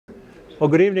Well,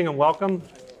 good evening and welcome.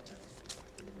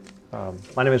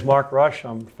 My name is Mark Rauch.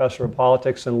 I'm professor of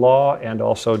politics and law and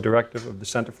also director of the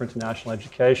Center for International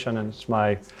Education. And it's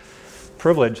my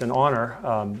privilege and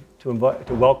honor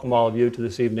to welcome all of you to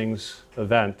this evening's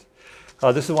event.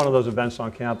 This is one of those events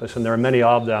on campus, and there are many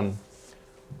of them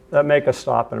that make us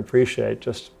stop and appreciate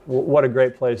just what a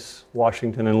great place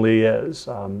Washington and Lee is.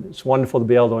 It's wonderful to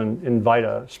be able to invite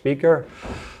a speaker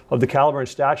of the caliber and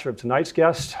stature of tonight's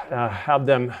guest, have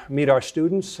them meet our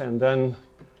students, and then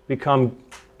become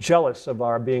jealous of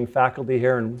our being faculty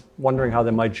here and wondering how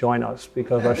they might join us,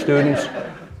 because our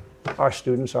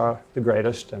students are the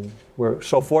greatest, and we're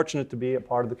so fortunate to be a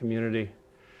part of the community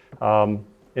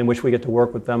in which we get to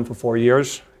work with them for 4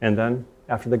 years and then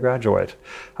after they graduate.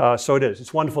 So it is.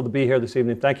 It's wonderful to be here this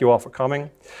evening. Thank you all for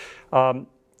coming.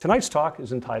 Tonight's talk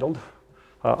is entitled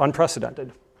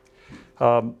Unprecedented.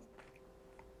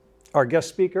 Our guest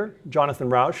speaker, Jonathan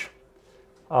Rauch,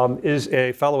 is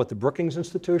a fellow at the Brookings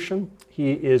Institution.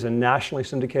 He is a nationally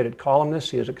syndicated columnist.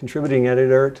 He is a contributing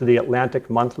editor to the Atlantic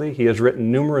Monthly. He has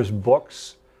written numerous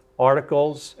books,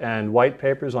 articles, and white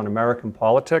papers on American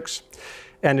politics.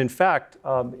 And in fact,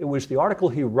 it was the article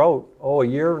he wrote, a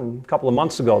year and a couple of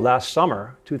months ago, last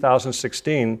summer,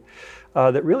 2016,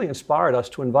 that really inspired us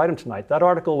to invite him tonight. That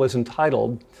article was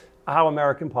entitled, How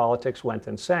American Politics Went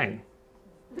Insane.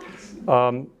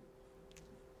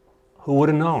 Who would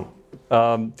have known?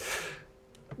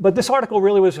 But this article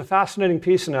really was a fascinating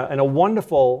piece and a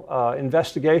wonderful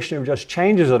investigation of just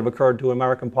changes that have occurred to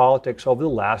American politics over the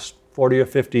last 40 or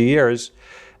 50 years,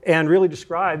 and really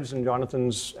describes, in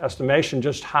Jonathan's estimation,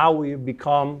 just how we've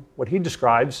become what he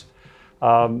describes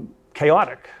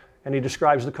chaotic. And he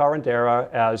describes the current era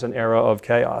as an era of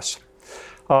chaos.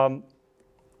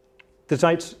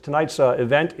 Tonight's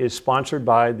event is sponsored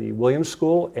by the Williams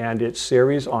School and its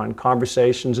series on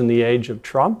conversations in the age of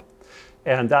Trump.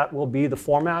 And that will be the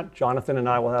format. Jonathan and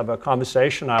I will have a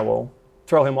conversation. I will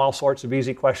throw him all sorts of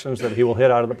easy questions that he will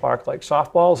hit out of the park like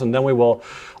softballs. And then we will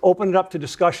open it up to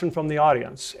discussion from the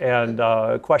audience and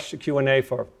Q&A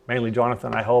for mainly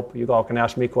Jonathan, I hope. You all can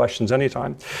ask me questions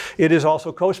anytime. It is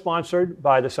also co-sponsored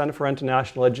by the Center for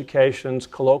International Education's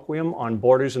Colloquium on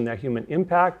Borders and Their Human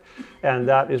Impact. And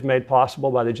that is made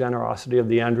possible by the generosity of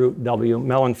the Andrew W.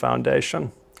 Mellon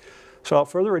Foundation. So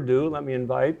without further ado, let me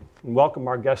invite and welcome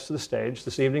our guest to the stage,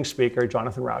 this evening's speaker,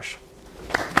 Jonathan Rauch.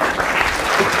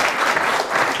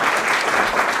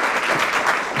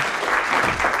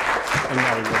 And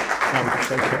now we will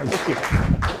take care of you.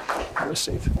 Have a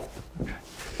seat. Okay.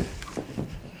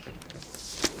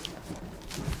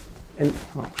 And,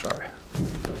 sorry.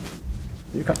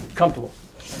 You're comfortable.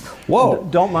 Whoa.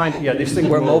 Don't mind. Yeah, these things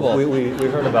We're mobile. We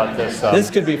heard about this. This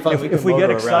could be fun. If we get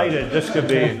excited, this could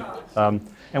be.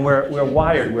 And we're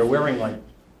wired. We're wearing like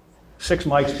 6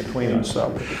 mics between us.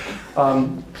 So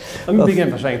let me begin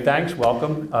by saying thanks,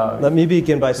 welcome. Let me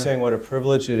begin by saying what a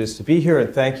privilege it is to be here,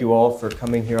 and thank you all for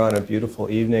coming here on a beautiful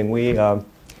evening. We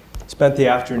spent the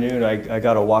afternoon, I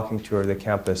got a walking tour of the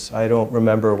campus. I don't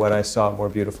remember when I saw a more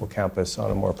beautiful campus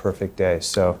on a more perfect day.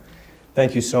 So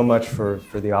thank you so much for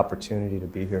the opportunity to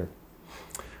be here.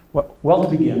 Well, to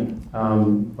begin,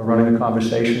 we're running a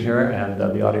conversation here, and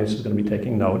the audience is going to be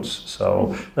taking notes.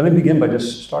 So let me begin by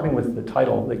just starting with the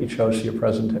title that you chose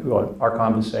for our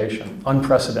conversation,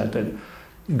 Unprecedented,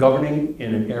 Governing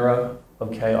in an Era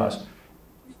of Chaos.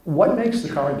 What makes the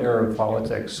current era of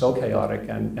politics so chaotic,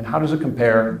 and how does it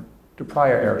compare to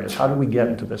prior eras? How did we get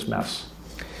into this mess?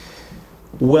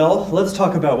 Well, let's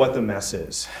talk about what the mess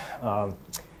is.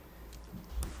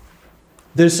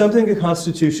 There's something the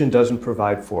Constitution doesn't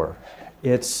provide for.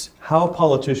 It's how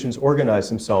politicians organize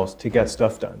themselves to get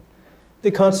stuff done.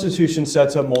 The Constitution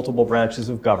sets up multiple branches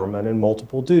of government and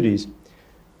multiple duties.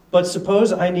 But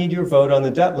suppose I need your vote on the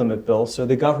debt limit bill so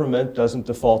the government doesn't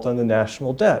default on the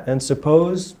national debt. And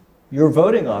suppose your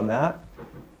voting on that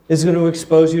is going to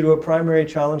expose you to a primary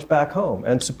challenge back home.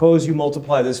 And suppose you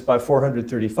multiply this by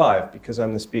 435 because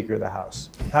I'm the Speaker of the House.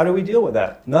 How do we deal with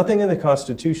that? Nothing in the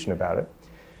Constitution about it.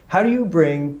 How do you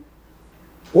bring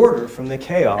order from the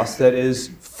chaos that is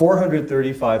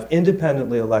 435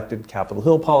 independently elected Capitol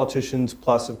Hill politicians,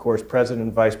 plus, of course, president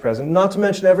and vice president, not to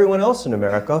mention everyone else in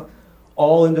America,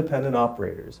 all independent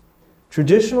operators?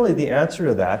 Traditionally, the answer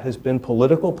to that has been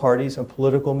political parties and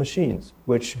political machines,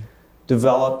 which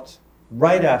developed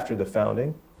right after the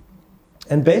founding.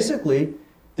 And basically,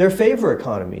 they're favor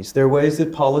economies. They're ways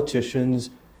that politicians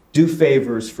do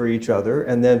favors for each other,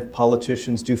 and then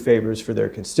politicians do favors for their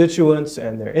constituents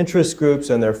and their interest groups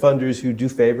and their funders who do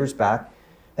favors back.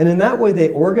 And in that way, they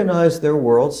organize their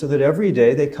world so that every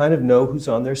day they kind of know who's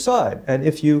on their side. And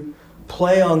if you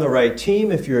play on the right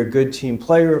team, if you're a good team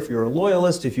player, if you're a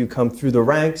loyalist, if you come through the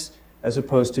ranks, as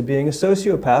opposed to being a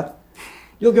sociopath,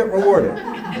 you'll get rewarded.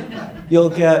 You'll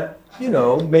get, you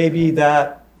know, maybe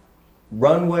that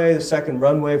runway, the second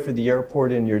runway for the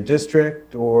airport in your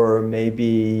district, or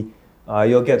maybe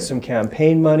you'll get some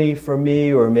campaign money from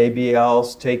me, or maybe I'll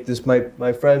take this,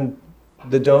 my friend,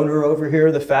 the donor over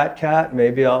here, the fat cat,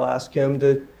 maybe I'll ask him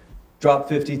to drop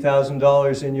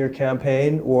 $50,000 in your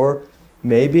campaign, or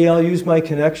maybe I'll use my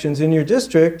connections in your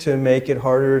district to make it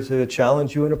harder to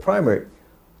challenge you in a primary.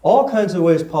 All kinds of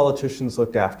ways politicians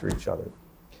looked after each other.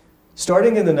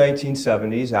 Starting in the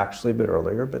 1970s, actually a bit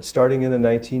earlier, but starting in the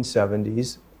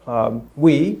 1970s,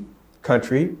 we,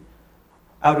 country,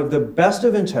 out of the best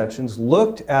of intentions,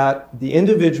 looked at the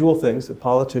individual things that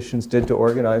politicians did to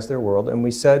organize their world, and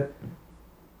we said,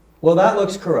 well, that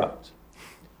looks corrupt.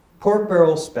 Pork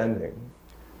barrel spending,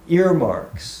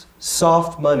 earmarks,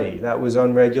 soft money, that was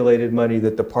unregulated money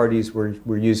that the parties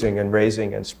were using and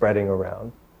raising and spreading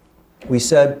around. We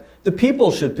said the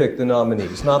people should pick the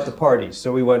nominees, not the parties.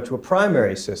 So we went to a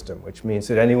primary system, which means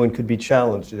that anyone could be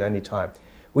challenged at any time.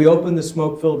 We opened the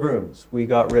smoke-filled rooms. We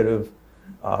got rid of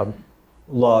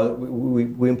law.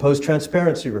 We imposed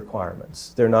transparency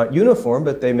requirements. They're not uniform,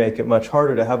 but they make it much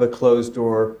harder to have a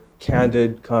closed-door,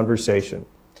 candid conversation.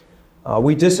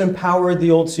 We disempowered the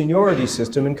old seniority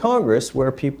system in Congress,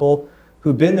 where people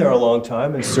who'd been there a long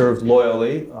time and served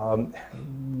loyally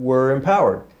were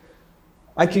empowered.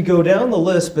 I could go down the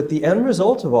list, but the end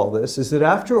result of all this is that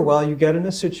after a while you get in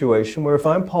a situation where if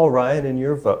I'm Paul Ryan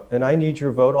and I need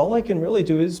your vote, all I can really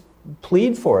do is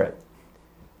plead for it.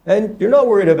 And you're not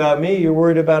worried about me, you're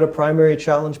worried about a primary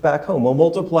challenge back home. We'll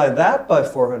multiply that by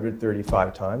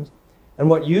 435 times. And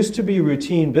what used to be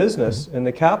routine business in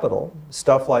the Capitol,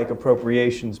 stuff like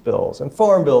appropriations bills and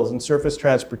farm bills and surface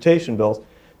transportation bills,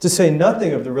 to say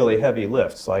nothing of the really heavy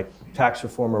lifts like tax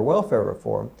reform or welfare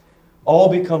reform, all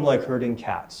become like herding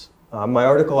cats. My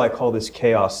article, I call this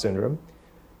chaos syndrome.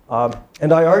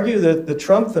 And I argue that the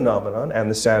Trump phenomenon and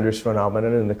the Sanders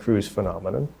phenomenon and the Cruz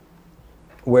phenomenon,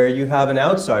 where you have an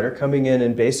outsider coming in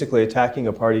and basically attacking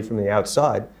a party from the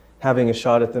outside, having a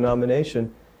shot at the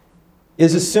nomination,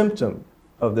 is a symptom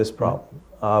of this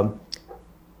problem.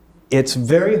 It's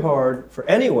very hard for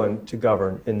anyone to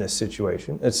govern in this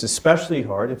situation. It's especially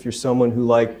hard if you're someone who,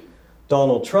 like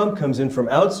Donald Trump, comes in from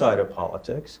outside of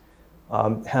politics,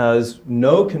 has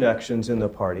no connections in the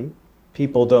party.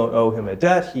 People don't owe him a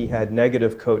debt. He had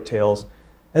negative coattails.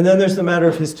 And then there's the matter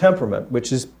of his temperament,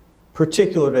 which is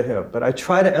particular to him. But I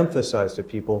try to emphasize to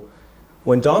people,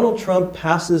 when Donald Trump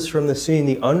passes from the scene,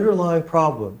 the underlying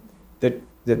problem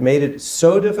that made it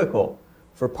so difficult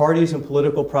for parties and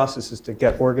political processes to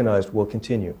get organized will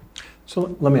continue.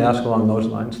 So let me ask along those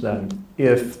lines then.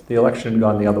 If the election had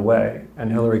gone the other way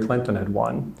and Hillary Clinton had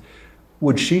won,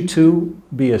 would she too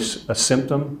be a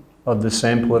symptom of the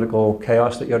same political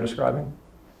chaos that you're describing?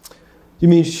 You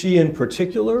mean she in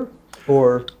particular,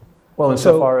 or? Well,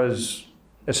 insofar as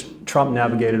Trump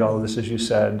navigated all of this, as you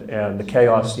said, and the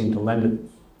chaos seemed to lend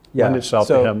itself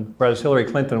to him, whereas Hillary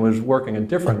Clinton was working a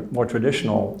different, more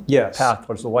traditional path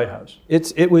towards the White House.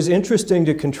 It was interesting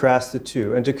to contrast the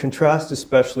two, and to contrast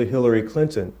especially Hillary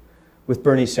Clinton with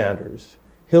Bernie Sanders.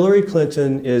 Hillary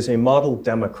Clinton is a model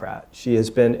Democrat. She has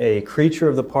been a creature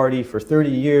of the party for 30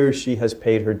 years. She has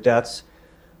paid her debts.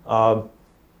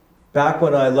 Back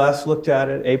when I last looked at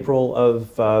it, April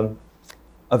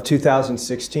of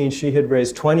 2016, she had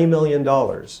raised $20 million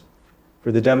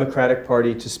for the Democratic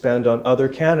Party to spend on other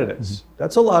candidates. Mm-hmm.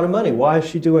 That's a lot of money. Why is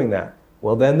she doing that?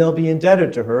 Well, then they'll be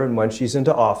indebted to her, and when she's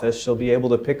into office, she'll be able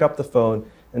to pick up the phone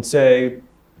and say,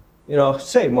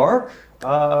 say, Mark,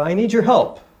 I need your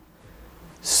help.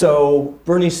 So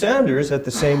Bernie Sanders, at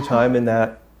the same time in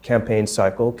that campaign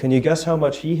cycle, can you guess how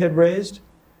much he had raised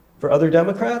for other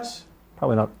Democrats?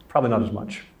 Probably not as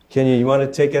much. You want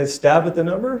to take a stab at the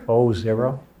number? Oh,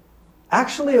 zero?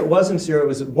 Actually, it wasn't zero. It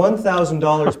was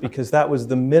 $1,000 because that was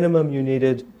the minimum you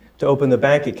needed to open the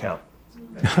bank account.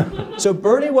 So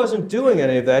Bernie wasn't doing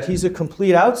any of that. He's a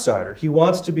complete outsider. He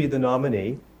wants to be the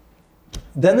nominee.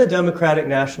 Then the Democratic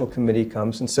National Committee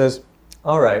comes and says,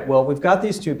 all right, well, we've got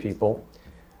these two people.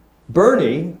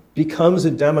 Bernie becomes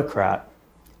a Democrat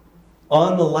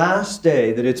on the last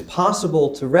day that it's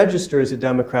possible to register as a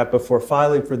Democrat before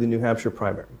filing for the New Hampshire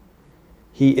primary.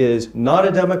 He is not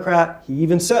a Democrat. He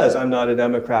even says, I'm not a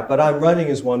Democrat, but I'm running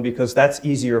as one because that's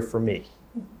easier for me.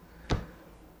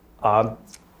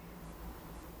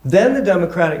 Then the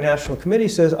Democratic National Committee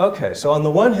says, okay, so on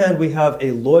the one hand, we have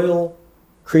a loyal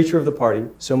creature of the party,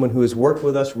 someone who has worked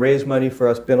with us, raised money for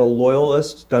us, been a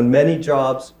loyalist, done many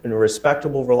jobs in a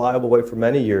respectable, reliable way for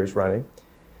many years running.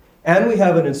 And we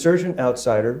have an insurgent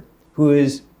outsider who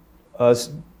is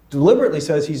deliberately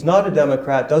says he's not a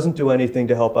Democrat, doesn't do anything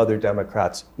to help other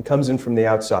Democrats, and comes in from the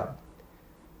outside.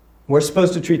 We're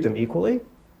supposed to treat them equally.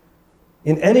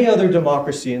 In any other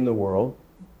democracy in the world,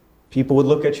 people would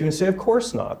look at you and say, of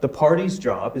course not. The party's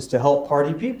job is to help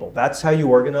party people. That's how you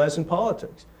organize in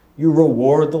politics. You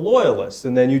reward the loyalists,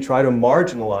 and then you try to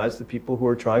marginalize the people who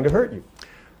are trying to hurt you.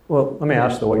 Well, let me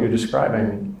ask though, what you're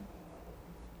describing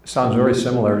sounds very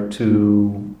similar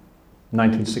to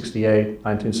 1968,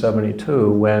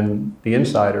 1972, when the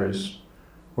insiders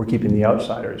were keeping the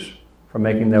outsiders from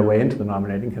making their way into the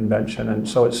nominating convention. And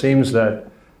so it seems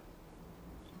that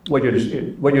what you're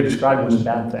describing was a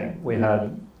bad thing. We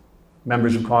had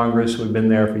members of Congress who had been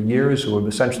there for years who were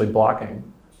essentially blocking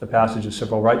the passage of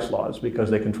civil rights laws because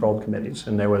they controlled committees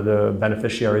and they were the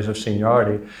beneficiaries of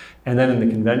seniority. And then in the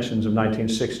conventions of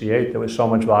 1968, there was so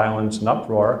much violence and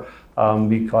uproar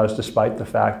because despite the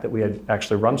fact that we had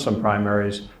actually run some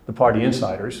primaries, the party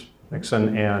insiders,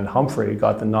 Nixon and Humphrey,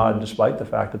 got the nod despite the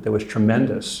fact that there was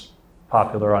tremendous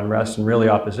popular unrest and really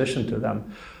opposition to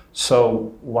them.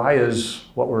 So why is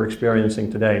what we're experiencing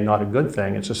today not a good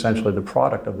thing? It's essentially the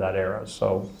product of that era.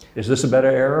 So is this a better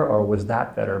era, or was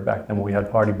that better back then when we had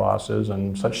party bosses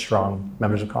and such strong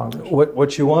members of Congress?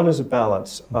 What you want is a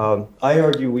balance. I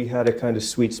argue we had a kind of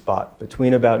sweet spot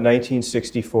between about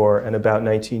 1964 and about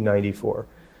 1994.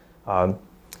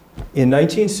 In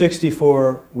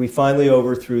 1964, we finally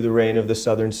overthrew the reign of the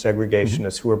Southern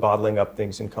segregationists who were bottling up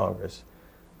things in Congress.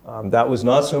 That was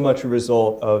not so much a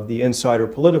result of the insider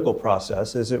political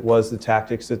process as it was the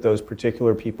tactics that those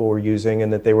particular people were using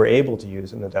and that they were able to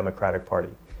use in the Democratic Party.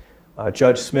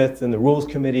 Judge Smith and the Rules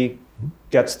Committee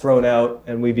gets thrown out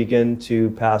and we begin to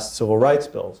pass civil rights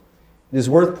bills. It is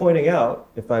worth pointing out,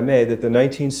 if I may, that the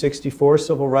 1964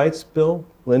 Civil Rights Bill,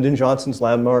 Lyndon Johnson's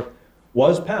landmark,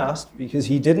 was passed because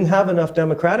he didn't have enough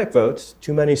Democratic votes,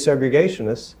 too many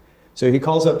segregationists. So he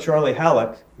calls up Charlie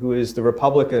Halleck, who is the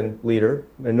Republican leader,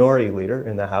 minority leader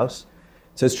in the House,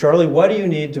 says, Charlie, what do you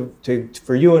need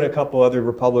for you and a couple other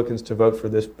Republicans to vote for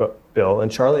this bill?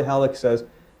 And Charlie Halleck says,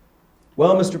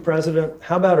 well, Mr. President,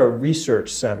 how about a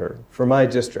research center for my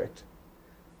district?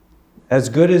 As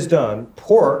good as done.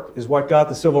 Pork is what got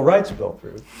the Civil Rights Bill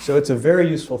through. So it's a very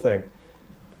useful thing.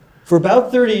 For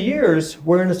about 30 years,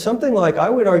 we're in something like, I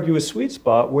would argue, a sweet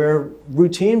spot where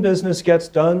routine business gets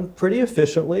done pretty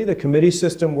efficiently. The committee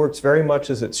system works very much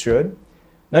as it should.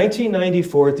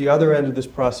 1994, at the other end of this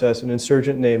process, an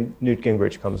insurgent named Newt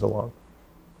Gingrich comes along.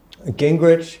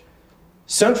 Gingrich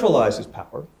centralizes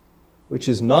power, which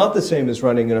is not the same as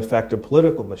running an effective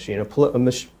political machine. A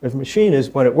machine is,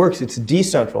 when it works, it's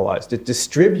decentralized. It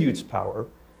distributes power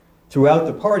throughout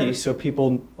the party, so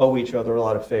people owe each other a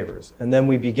lot of favors. And then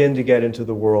we begin to get into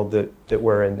the world that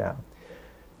we're in now.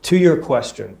 To your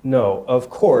question, no, of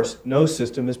course, no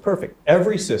system is perfect.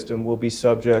 Every system will be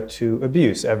subject to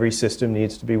abuse. Every system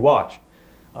needs to be watched.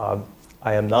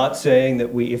 I am not saying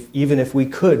that even if we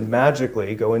could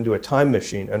magically go into a time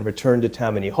machine and return to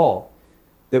Tammany Hall,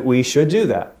 that we should do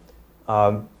that.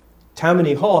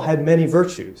 Tammany Hall had many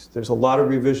virtues. There's a lot of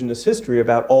revisionist history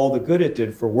about all the good it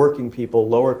did for working people,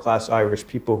 lower class Irish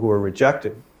people who were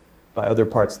rejected by other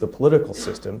parts of the political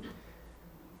system.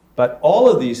 But all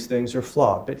of these things are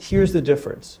flawed. But here's the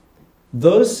difference.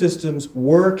 Those systems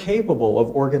were capable of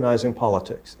organizing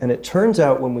politics. And it turns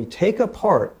out when we take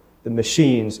apart the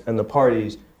machines and the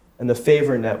parties and the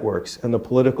favor networks and the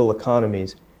political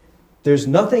economies, there's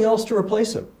nothing else to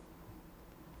replace them.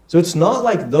 So it's not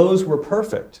like those were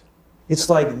perfect. It's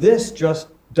like this just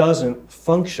doesn't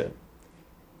function.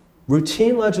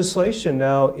 Routine legislation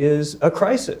now is a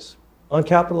crisis on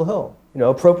Capitol Hill. You know,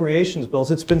 appropriations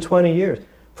bills, it's been 20 years.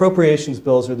 Appropriations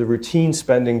bills are the routine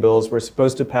spending bills. We're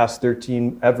supposed to pass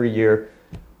 13 every year.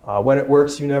 When it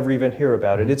works, you never even hear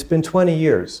about it. It's been 20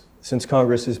 years since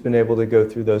Congress has been able to go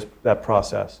through that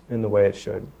process in the way it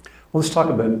should. Well, let's talk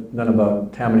a bit then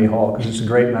about Tammany Hall, because it's a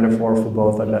great metaphor for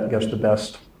both, I guess, the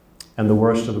best and the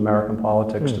worst of American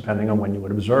politics, depending on when you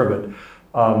would observe it.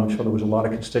 I'm sure there was a lot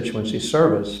of constituency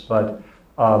service, but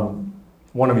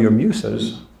one of your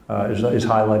muses is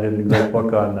highlighted in a great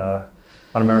book on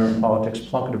American politics,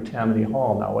 Plunkett of Tammany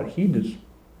Hall. Now,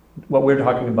 what we're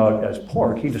talking about as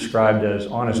pork, he described as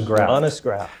honest graft. Honest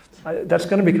graft. That's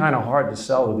going to be kind of hard to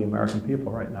sell to the American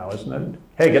people right now, isn't it?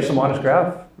 Hey, get some honest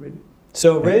graft.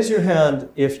 So raise your hand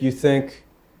if you think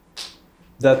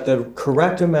that the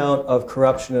correct amount of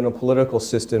corruption in a political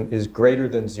system is greater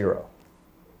than 0.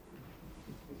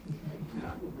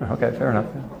 Okay, fair enough.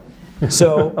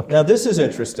 So now this is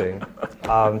interesting.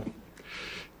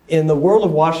 In the world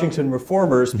of Washington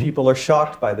reformers, people are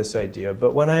shocked by this idea.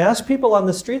 But when I ask people on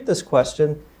the street this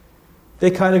question, They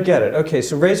kind of get it. Okay,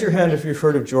 so raise your hand if you've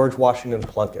heard of George Washington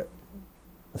Plunkett.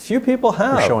 A few people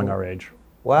have. We're showing our age.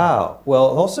 Wow. Well,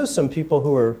 also some people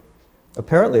who are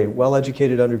apparently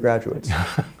well-educated undergraduates.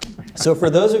 So for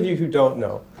those of you who don't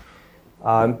know,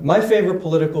 my favorite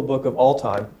political book of all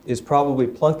time is probably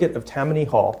Plunkett of Tammany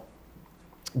Hall.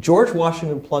 George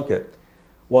Washington Plunkett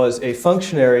was a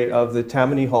functionary of the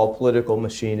Tammany Hall political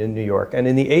machine in New York. And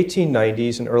in the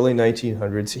 1890s and early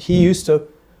 1900s, he used to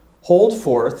hold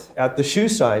forth at the shoe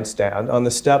sign stand on the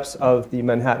steps of the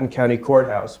Manhattan County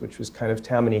Courthouse, which was kind of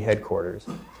Tammany headquarters,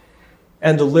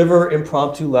 and deliver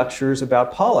impromptu lectures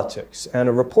about politics. And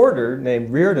a reporter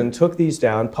named Reardon took these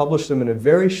down, published them in a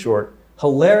very short,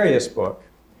 hilarious book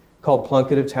called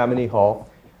Plunkett of Tammany Hall,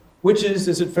 which is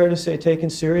it fair to say,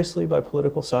 taken seriously by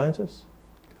political scientists?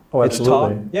 Oh,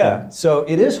 absolutely. Yeah, so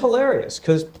it is hilarious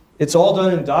because it's all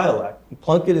done in dialect.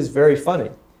 Plunkett is very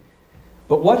funny.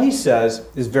 But what he says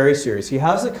is very serious. He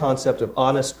has the concept of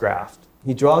honest graft.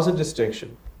 He draws a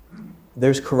distinction.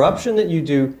 There's corruption that you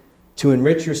do to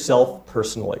enrich yourself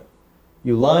personally.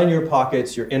 You line your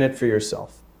pockets, you're in it for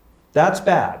yourself. That's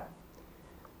bad.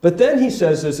 But then he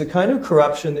says there's a kind of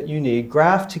corruption that you need,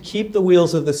 graft, to keep the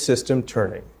wheels of the system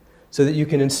turning, so that you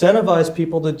can incentivize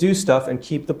people to do stuff and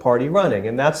keep the party running.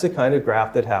 And that's the kind of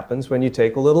graft that happens when you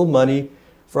take a little money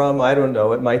from, I don't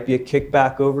know, it might be a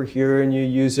kickback over here, and you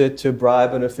use it to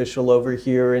bribe an official over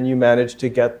here, and you manage to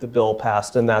get the bill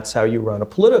passed, and that's how you run a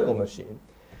political machine.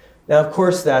 Now, of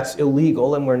course, that's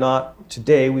illegal, and we're not,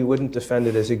 today, we wouldn't defend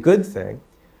it as a good thing.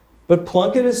 But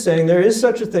Plunkett is saying there is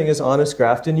such a thing as honest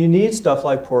graft, and you need stuff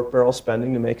like pork barrel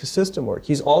spending to make a system work.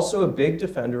 He's also a big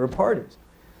defender of parties.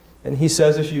 And he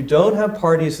says if you don't have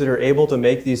parties that are able to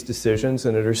make these decisions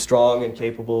and that are strong and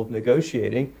capable of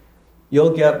negotiating,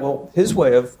 you'll get, well, his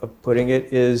way of putting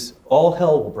it is all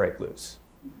hell will break loose.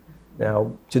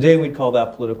 Now, today we'd call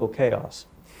that political chaos.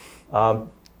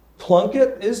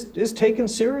 Plunkett is taken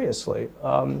seriously.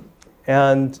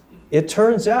 And it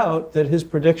turns out that his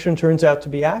prediction turns out to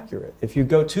be accurate. If you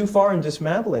go too far in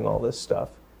dismantling all this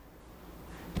stuff,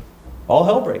 all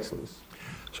hell breaks loose.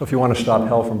 So if you want to stop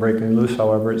hell from breaking loose,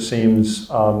 however, it seems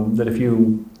that if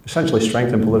you essentially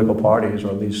strengthen political parties, or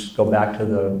at least go back to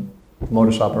the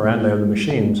modus operandi of the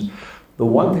machines, the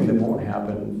one thing that won't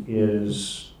happen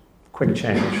is quick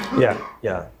change.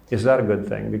 Yeah. Is that a good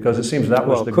thing? Because it seems that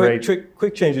was the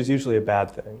quick change is usually a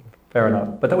bad thing. Fair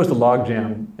enough. But that was the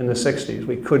logjam in the 60s.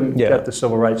 We couldn't get the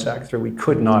Civil Rights Act through. We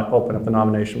could not open up the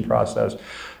nomination process.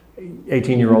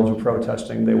 18-year-olds were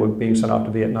protesting. They were being sent off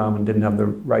to Vietnam and didn't have the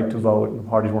right to vote, and the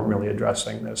parties weren't really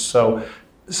addressing this. So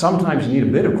sometimes you need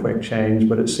a bit of quick change,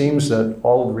 but it seems that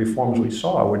all of the reforms we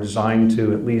saw were designed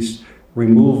to at least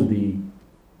remove the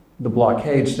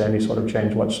blockades to any sort of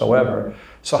change whatsoever.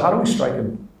 So how do we strike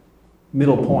a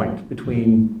middle point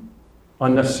between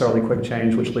unnecessarily quick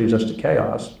change, which leads us to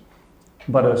chaos,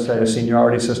 but a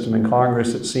seniority system in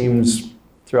Congress that seems,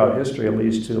 throughout history at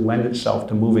least, to lend itself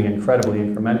to moving incredibly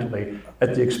incrementally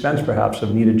at the expense perhaps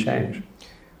of needed change?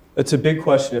 It's a big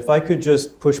question. If I could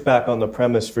just push back on the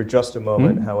premise for just a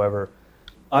moment, however,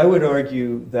 I would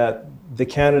argue that the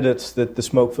candidates that the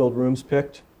smoke-filled rooms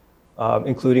picked,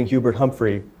 including Hubert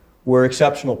Humphrey, were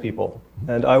exceptional people.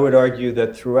 And I would argue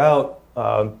that throughout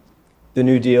the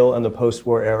New Deal and the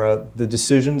post-war era, the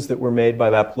decisions that were made by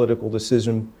that political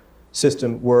decision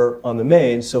system were, on the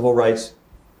main, civil rights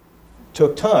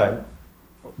took time.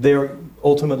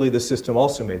 Ultimately, the system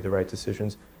also made the right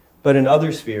decisions. But in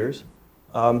other spheres,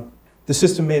 the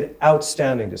system made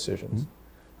outstanding decisions.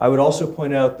 I would also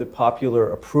point out that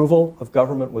popular approval of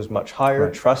government was much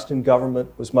higher, trust in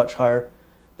government was much higher.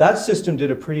 That system did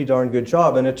a pretty darn good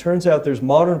job, and it turns out there's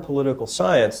modern political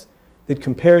science that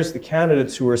compares the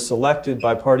candidates who were selected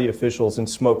by party officials in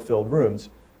smoke-filled rooms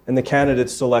and the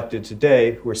candidates selected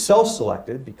today who are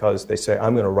self-selected because they say,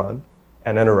 I'm going to run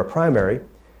and enter a primary.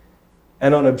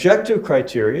 And on objective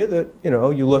criteria that,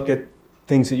 you look at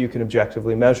things that you can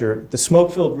objectively measure, the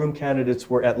smoke-filled room candidates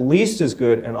were at least as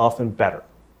good and often better.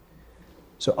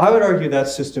 So I would argue that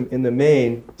system in the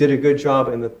main did a good job,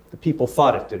 and the people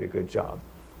thought it did a good job.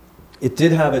 It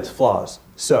did have its flaws.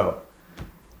 So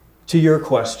to your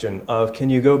question of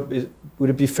would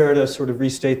it be fair to sort of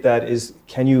restate that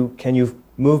can you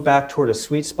move back toward a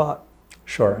sweet spot?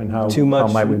 Sure, and how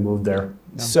might we move there?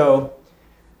 Yeah. So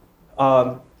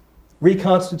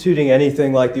reconstituting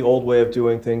anything like the old way of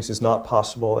doing things is not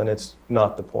possible, and it's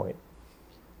not the point.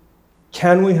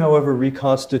 Can we, however,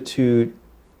 reconstitute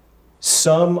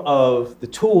some of the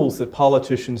tools that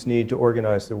politicians need to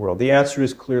organize the world? The answer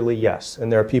is clearly yes,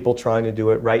 and there are people trying to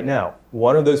do it right now.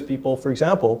 One of those people, for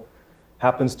example,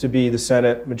 happens to be the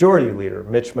Senate Majority Leader,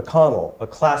 Mitch McConnell, a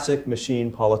classic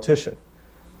machine politician.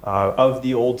 of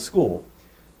the old school,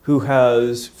 who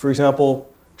has, for example,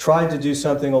 tried to do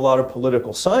something a lot of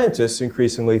political scientists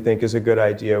increasingly think is a good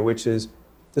idea, which is,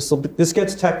 this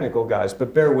gets technical, guys,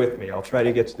 but bear with me. I'll try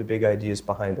to get to the big ideas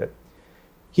behind it.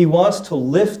 He wants to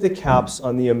lift the caps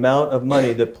on the amount of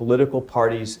money that political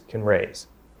parties can raise.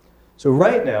 So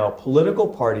right now, political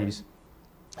parties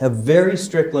have very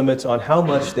strict limits on how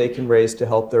much they can raise to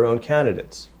help their own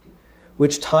candidates,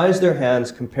 which ties their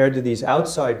hands compared to these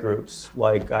outside groups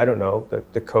like, I don't know,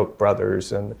 the Koch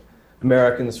brothers and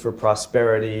Americans for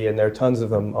Prosperity, and there are tons of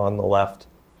them on the left.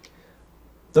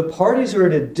 The parties are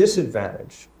at a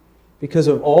disadvantage because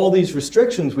of all these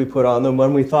restrictions we put on them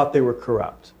when we thought they were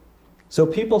corrupt. So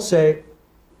people say,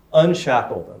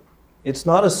 unshackle them. It's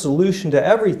not a solution to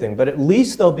everything, but at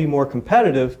least they'll be more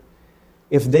competitive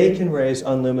if they can raise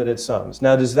unlimited sums.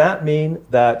 Now, does that mean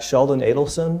that Sheldon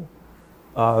Adelson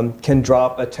can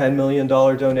drop a $10 million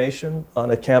donation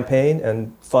on a campaign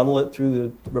and funnel it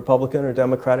through the Republican or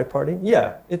Democratic Party?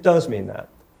 Yeah, it does mean that.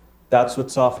 That's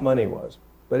what soft money was.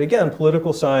 But again,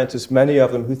 political scientists, many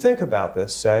of them who think about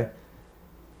this, say,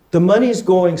 the money's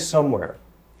going somewhere.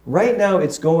 Right now,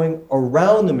 it's going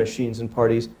around the machines and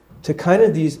parties to kind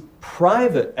of these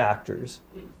private actors,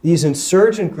 these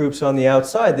insurgent groups on the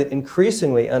outside that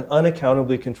increasingly and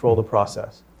unaccountably control the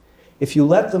process. If you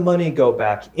let the money go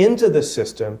back into the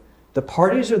system, the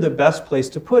parties are the best place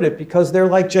to put it because they're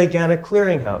like gigantic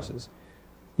clearinghouses.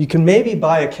 You can maybe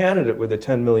buy a candidate with a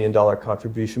 $10 million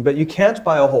contribution, but you can't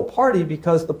buy a whole party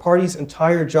because the party's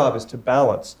entire job is to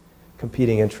balance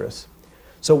competing interests.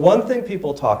 So one thing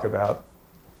people talk about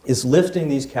is lifting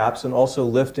these caps and also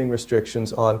lifting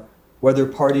restrictions on whether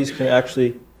parties can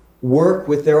actually work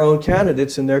with their own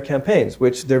candidates in their campaigns,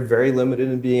 which they're very limited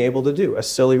in being able to do, a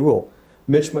silly rule.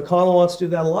 Mitch McConnell wants to do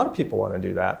that. A lot of people want to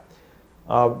do that.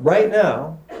 Right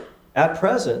now, at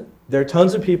present, there are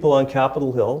tons of people on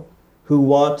Capitol Hill who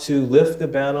want to lift the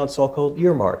ban on so-called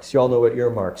earmarks. You all know what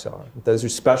earmarks are. Those are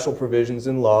special provisions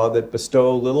in law that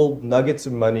bestow little nuggets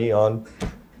of money on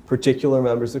particular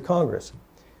members of Congress.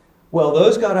 Well,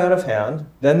 those got out of hand,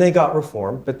 then they got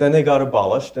reformed, but then they got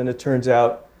abolished, and it turns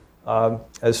out,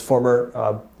 as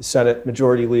former Senate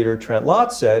Majority Leader Trent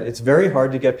Lott said, it's very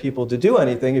hard to get people to do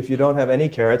anything if you don't have any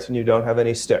carrots and you don't have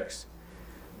any sticks.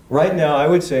 Right now, I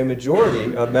would say a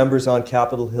majority of members on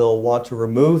Capitol Hill want to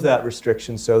remove that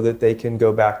restriction so that they can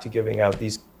go back to giving out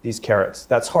these carrots.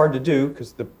 That's hard to do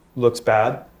because it looks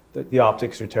bad, the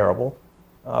optics are terrible,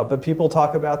 but people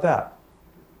talk about that.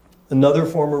 Another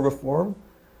form of reform,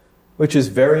 which is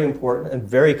very important and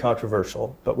very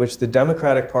controversial, but which the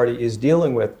Democratic Party is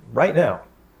dealing with right now,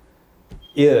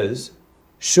 is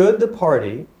should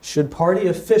party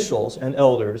officials and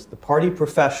elders, the party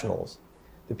professionals,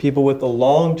 the people with the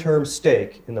long-term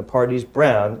stake in the party's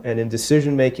brand and in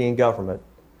decision-making in government,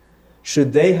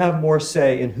 should they have more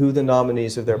say in who the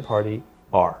nominees of their party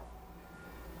are?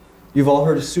 You've all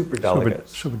heard of superdelegates.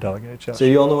 Superdelegates, yes. So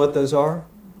you all know what those are?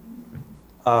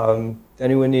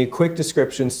 Anyone need a quick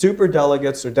description?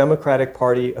 Superdelegates are Democratic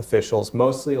Party officials,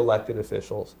 mostly elected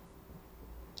officials,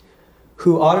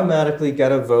 who automatically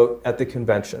get a vote at the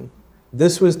convention.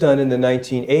 This was done in the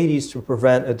 1980s to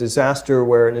prevent a disaster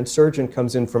where an insurgent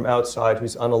comes in from outside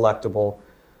who's unelectable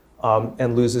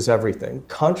and loses everything.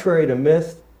 Contrary to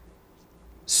myth,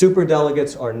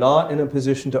 superdelegates are not in a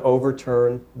position to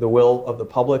overturn the will of the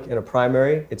public in a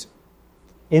primary. It's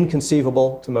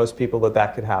inconceivable to most people that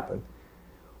that could happen.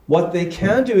 What they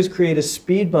can do is create a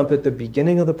speed bump at the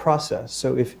beginning of the process.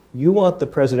 So if you want the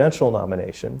presidential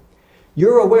nomination,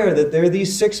 you're aware that there are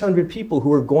these 600 people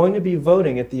who are going to be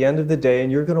voting at the end of the day,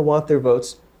 and you're going to want their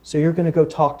votes, so you're going to go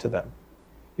talk to them.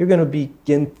 You're going to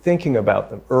begin thinking about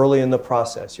them early in the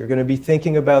process. You're going to be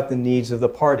thinking about the needs of the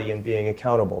party and being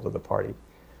accountable to the party.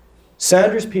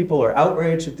 Sanders people are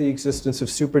outraged at the existence of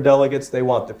superdelegates. They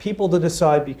want the people to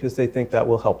decide because they think that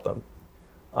will help them.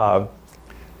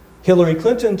 Hillary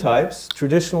Clinton types,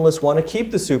 traditionalists, want to keep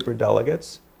the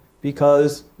superdelegates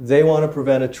because they want to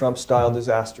prevent a Trump-style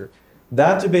disaster.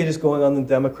 That debate is going on in the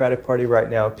Democratic Party right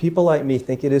now. People like me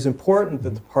think it is important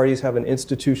that the parties have an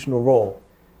institutional role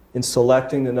in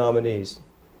selecting the nominees.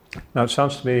 Now, it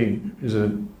sounds to me is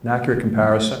an accurate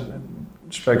comparison.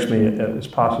 It strikes me as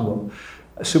possible.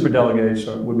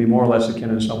 Superdelegates would be more or less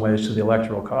akin in some ways to the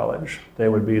Electoral College. They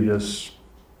would be this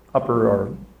upper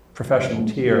or professional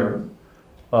tier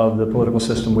of the political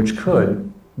system which could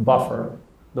buffer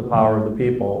the power of the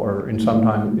people, or in some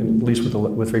time, at least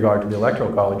with regard to the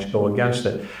Electoral College, go against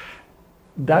it.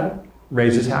 That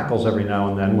raises hackles every now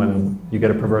and then when you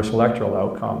get a perverse electoral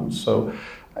outcome. So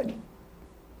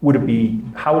would it be,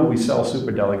 how would we sell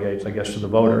superdelegates, I guess, to the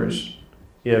voters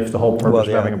if the whole purpose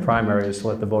of having a primary is to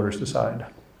let the voters decide?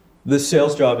 The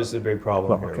sales job is the big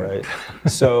problem here, right?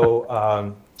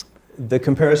 So the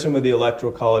comparison with the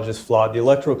Electoral College is flawed. The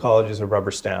Electoral College is a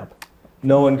rubber stamp.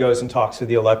 No one goes and talks to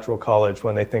the Electoral College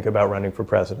when they think about running for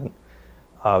president.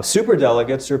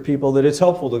 Superdelegates are people that it's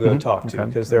helpful to go talk to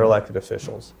because they're elected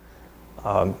officials.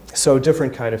 So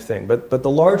different kind of thing. But the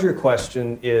larger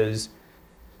question is,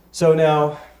 so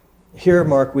now here,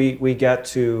 Mark, we get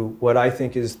to what I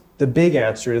think is the big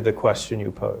answer to the question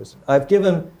you pose. I've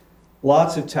given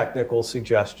lots of technical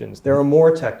suggestions. There are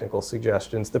more technical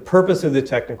suggestions. The purpose of the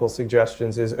technical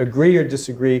suggestions is agree or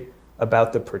disagree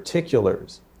about the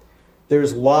particulars.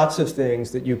 There's lots of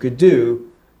things that you could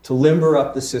do to limber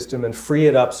up the system and free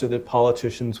it up so that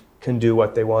politicians can do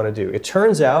what they want to do. It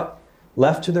turns out,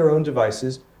 left to their own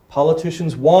devices,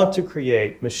 politicians want to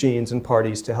create machines and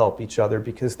parties to help each other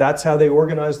because that's how they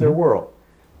organize their world.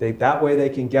 That way they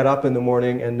can get up in the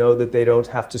morning and know that they don't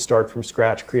have to start from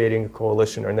scratch creating a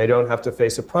coalition, and they don't have to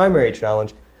face a primary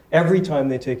challenge every time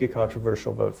they take a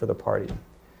controversial vote for the party.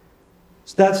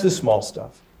 So that's the small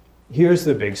stuff. Here's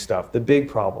the big stuff, the big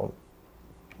problem.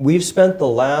 We've spent the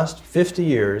last 50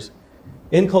 years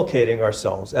inculcating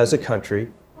ourselves as a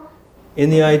country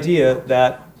in the idea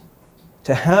that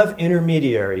to have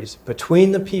intermediaries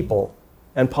between the people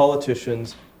and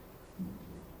politicians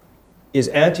is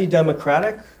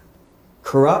anti-democratic,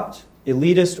 corrupt,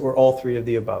 elitist, or all three of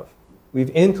the above. We've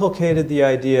inculcated the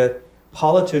idea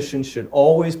politicians should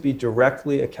always be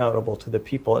directly accountable to the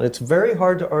people, and it's very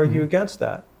hard to argue against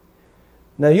that.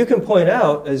 Now you can point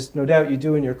out, as no doubt you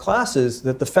do in your classes,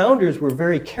 that the founders were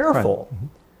very careful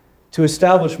to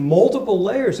establish multiple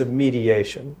layers of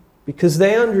mediation because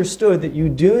they understood that you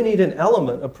do need an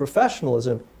element of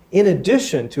professionalism in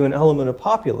addition to an element of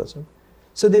populism.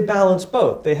 So they balanced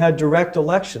both. They had direct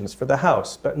elections for the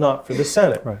House, but not for the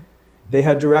Senate. They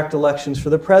had direct elections for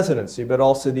the presidency, but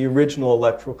also the original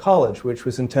Electoral College, which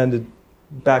was intended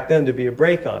back then to be a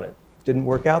break on it. Didn't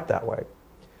work out that way.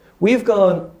 We've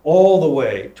gone all the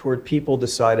way toward people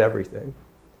decide everything.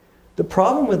 The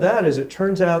problem with that is it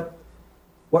turns out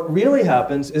what really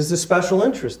happens is the special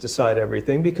interests decide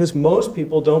everything because most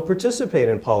people don't participate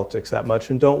in politics that much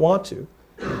and don't want to.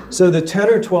 So the 10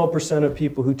 or 12% of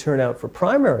people who turn out for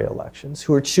primary elections,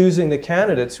 who are choosing the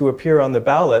candidates who appear on the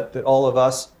ballot that all of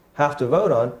us have to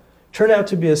vote on, turn out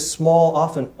to be a small,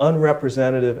 often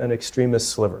unrepresentative and extremist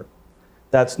sliver.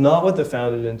 That's not what the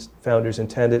founders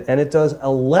intended, and it does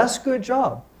a less good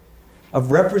job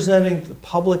of representing the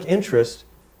public interest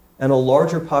and a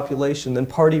larger population than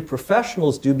party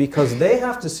professionals do because they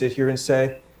have to sit here and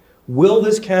say, will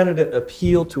this candidate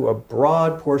appeal to a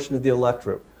broad portion of the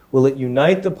electorate? Will it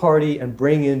unite the party and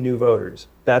bring in new voters?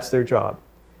 That's their job.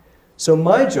 So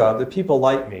my job, that people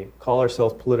like me, call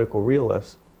ourselves political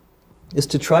realists, is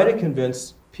to try to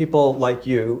convince people like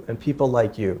you and people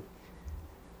like you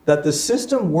that the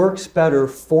system works better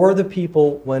for the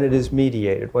people when it is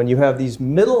mediated, when you have these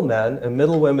middlemen and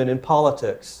middlewomen in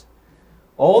politics.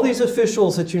 All these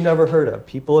officials that you never heard of,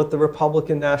 people at the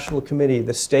Republican National Committee,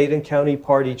 the state and county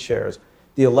party chairs,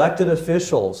 the elected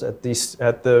officials in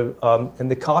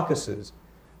the caucuses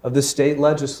of the state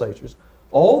legislatures,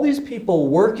 all these people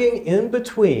working in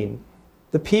between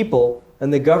the people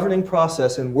and the governing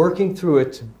process and working through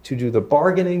it to do the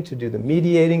bargaining, to do the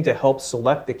mediating, to help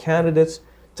select the candidates,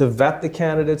 to vet the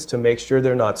candidates, to make sure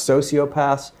they're not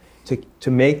sociopaths,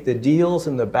 to make the deals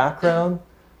in the background,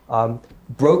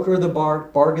 broker the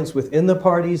bargains within the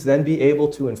parties, then be able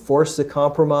to enforce the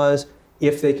compromise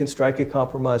if they can strike a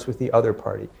compromise with the other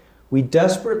party. We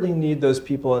desperately need those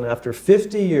people, and after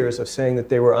 50 years of saying that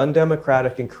they were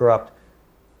undemocratic and corrupt,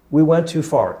 we went too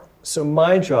far. So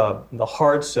my job, the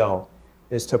hard sell,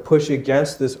 is to push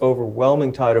against this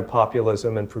overwhelming tide of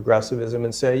populism and progressivism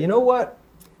and say, you know what?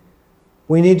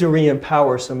 We need to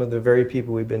re-empower some of the very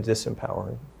people we've been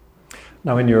disempowering.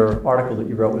 Now, in your article that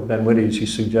you wrote with Ben Wittes, you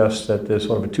suggest that there's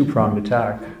sort of a two-pronged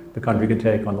attack the country could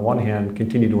take. On the one hand,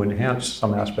 continue to enhance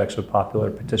some aspects of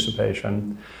popular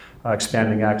participation,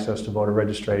 expanding access to voter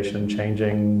registration,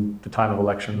 changing the time of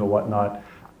elections or whatnot,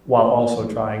 while also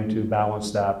trying to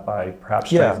balance that by perhaps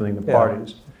strengthening the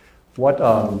parties.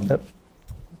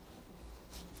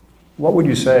 What would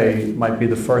you say might be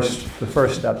the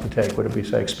first step to take? Would it be,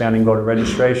 say, expanding voter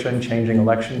registration, changing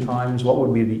election times? What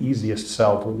would be the easiest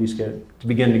sell to at least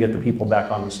begin to get the people back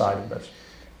on the side of this?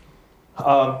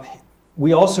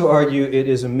 We also argue it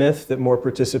is a myth that more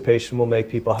participation will make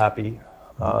people happy.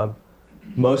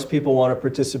 Most people want to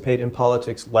participate in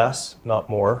politics less, not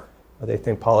more. They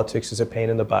think politics is a pain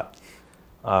in the butt.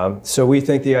 So we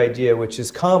think the idea, which is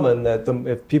common, that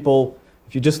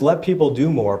if you just let people do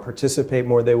more, participate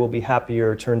more, they will be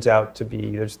happier, turns out to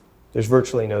be, there's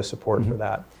virtually no support for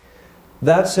that.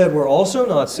 That said, we're also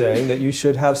not saying that you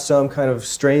should have some kind of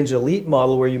strange elite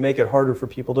model where you make it harder for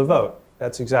people to vote.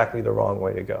 That's exactly the wrong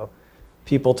way to go.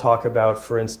 People talk about,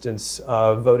 for instance,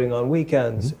 voting on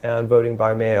weekends and voting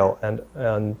by mail,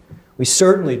 and we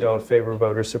certainly don't favor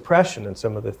voter suppression in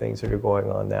some of the things that are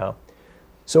going on now.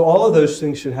 So all of those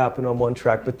things should happen on one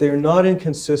track, but they're not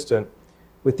inconsistent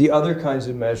with the other kinds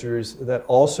of measures that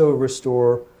also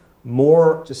restore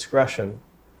more discretion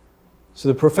to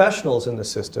the professionals in the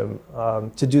system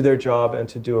to do their job and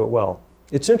to do it well.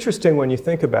 It's interesting when you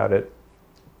think about it,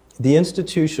 the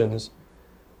institutions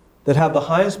that have the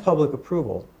highest public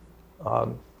approval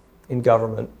in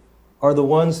government are the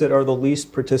ones that are the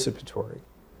least participatory.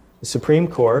 The Supreme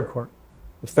Court,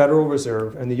 the Federal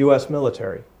Reserve, and the US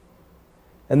military.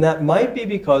 And that might be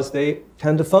because they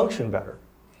tend to function better.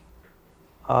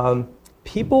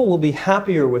 People will be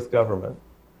happier with government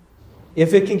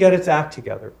if it can get its act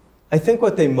together. I think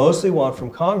what they mostly want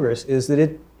from Congress is that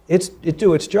it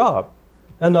do its job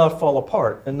and not fall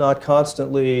apart and not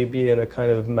constantly be in a kind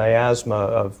of miasma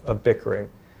of bickering.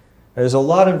 And there's a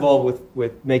lot involved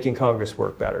with making Congress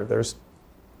work better.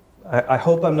 I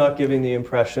hope I'm not giving the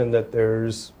impression that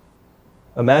there's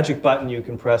a magic button you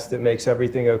can press that makes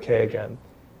everything okay again.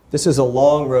 This is a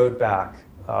long road back.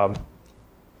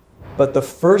 But the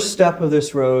first step of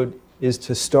this road is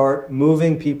to start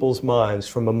moving people's minds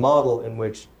from a model in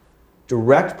which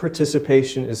direct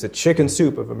participation is the chicken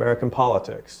soup of American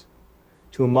politics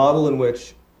to a model in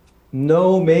which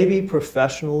maybe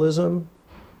professionalism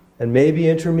and maybe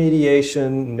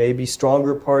intermediation, maybe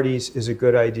stronger parties is a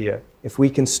good idea. If we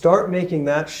can start making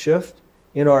that shift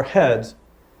in our heads,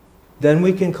 then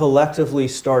we can collectively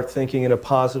start thinking in a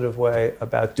positive way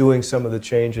about doing some of the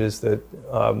changes that,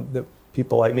 that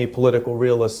people like me, political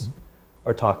realists,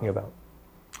 are talking about.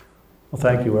 Well,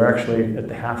 thank you. We're actually at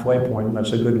the halfway point, and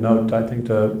that's a good note, I think,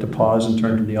 to pause and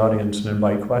turn to the audience and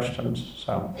invite questions.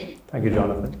 So, thank you,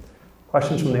 Jonathan.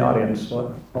 Questions from the audience?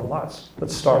 Well, lots.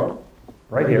 Let's start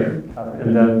right here.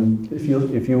 And then if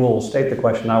you will state the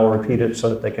question, I will repeat it so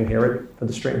that they can hear it for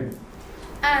the stream.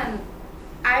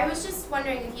 I was just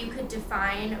wondering if you could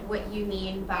define what you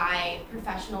mean by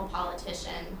professional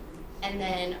politician, and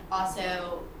then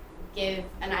also give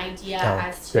an idea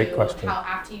as to how,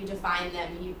 after you define them,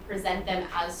 you present them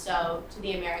as so to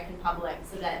the American public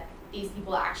so that these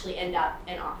people actually end up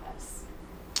in office.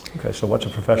 Okay, so what's a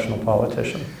professional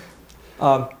politician?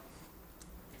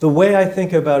 The way I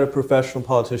think about a professional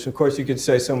politician, of course you could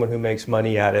say someone who makes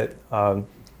money at it,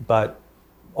 but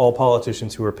all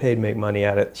politicians who are paid make money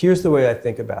at it. Here's the way I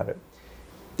think about it.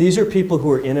 These are people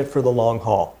who are in it for the long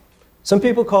haul. Some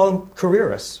people call them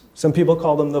careerists. Some people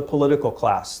call them the political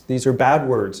class. These are bad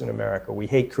words in America. We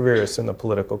hate careerists in the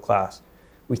political class.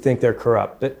 We think they're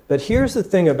corrupt. But here's the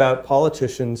thing about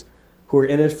politicians who are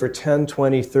in it for 10,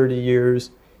 20, 30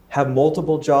 years, have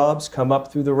multiple jobs, come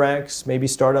up through the ranks, maybe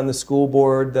start on the school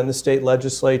board, then the state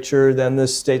legislature, then the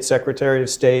state secretary of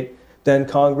state, then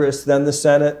Congress, then the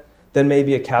Senate, then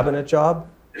maybe a cabinet job.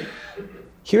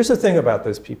 Here's the thing about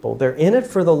those people. They're in it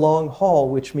for the long haul,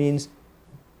 which means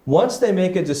once they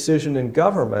make a decision in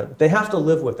government, they have to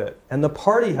live with it, and the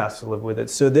party has to live with it.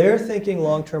 So they're thinking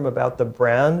long-term about the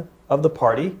brand of the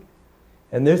party,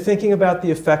 and they're thinking about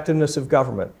the effectiveness of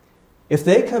government. If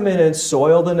they come in and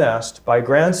soil the nest by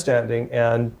grandstanding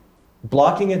and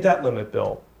blocking a debt limit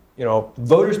bill,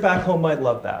 voters back home might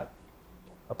love that.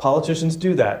 Politicians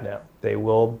do that now. They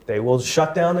will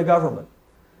shut down the government.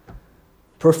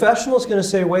 Professionals going to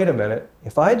say, wait a minute,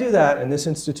 if I do that and this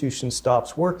institution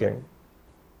stops working,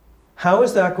 how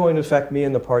is that going to affect me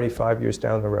and the party 5 years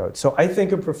down the road? So I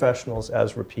think of professionals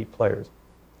as repeat players.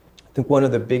 I think one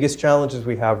of the biggest challenges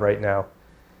we have right now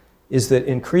is that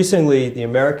increasingly the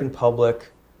American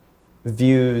public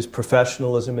views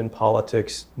professionalism in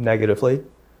politics negatively.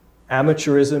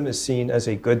 Amateurism is seen as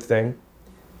a good thing.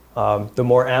 The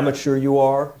more amateur you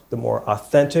are, the more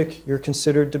authentic you're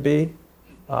considered to be.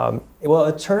 Well,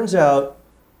 it turns out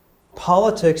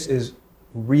politics is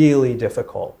really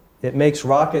difficult. It makes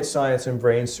rocket science and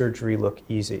brain surgery look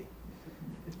easy.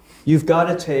 You've got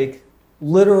to take,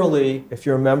 literally, if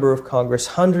you're a member of Congress,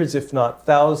 hundreds, if not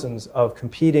thousands, of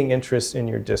competing interests in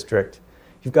your district.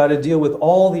 You've got to deal with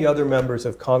all the other members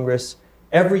of Congress.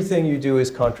 Everything you do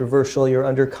is controversial. You're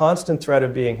under constant threat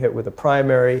of being hit with a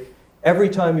primary. Every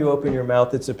time you open your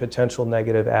mouth, it's a potential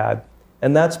negative ad.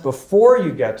 And that's before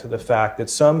you get to the fact that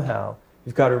somehow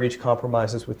you've got to reach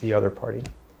compromises with the other party.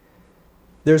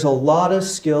 There's a lot of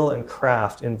skill and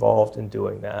craft involved in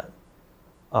doing that.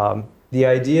 The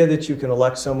idea that you can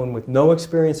elect someone with no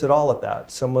experience at all at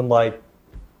that, someone like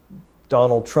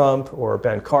Donald Trump or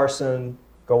Ben Carson,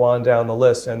 go on down the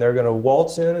list, and they're going to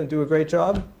waltz in and do a great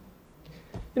job,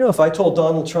 You know, if I told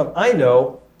Donald Trump, I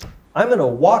know I'm going to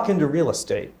walk into real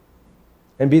estate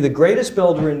and be the greatest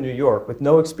builder in New York with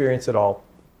no experience at all,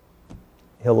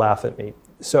 he'll laugh at me.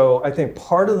 So I think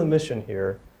part of the mission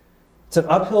here, it's an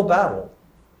uphill battle,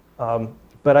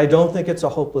 but I don't think it's a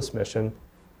hopeless mission,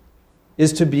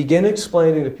 is to begin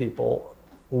explaining to people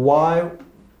why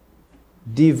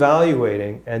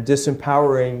devaluating and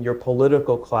disempowering your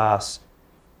political class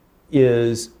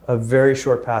is a very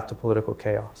short path to political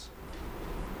chaos.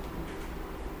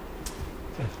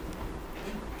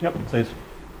 Yep, please.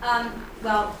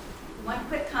 Well, one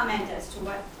quick comment as to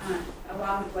what,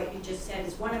 along with what you just said,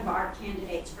 is one of our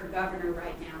candidates for governor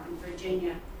right now in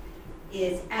Virginia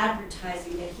is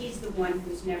advertising that he's the one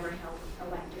who's never held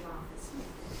elective office.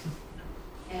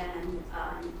 And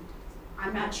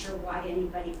I'm not sure why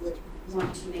anybody would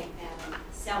want to make that a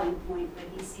selling point, but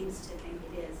he seems to think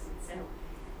it is. So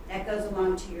that goes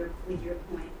along to with your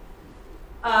point.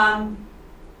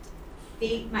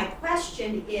 My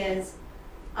question is,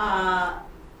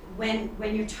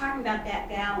 when you're talking about that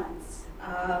balance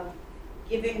of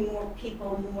giving more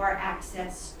people more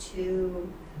access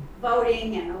to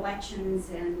voting and elections,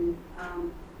 and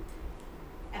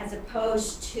as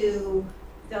opposed to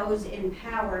those in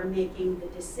power making the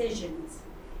decisions,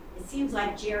 it seems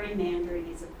like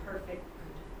gerrymandering is a perfect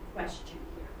question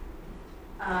here.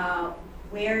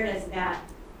 Where does that,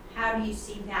 how do you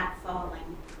see that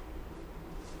falling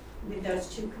with those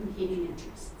two competing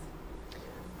interests?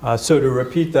 So to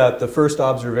repeat that, the first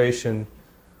observation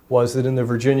was that in the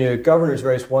Virginia governor's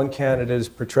race, one candidate is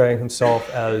portraying himself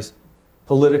as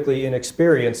politically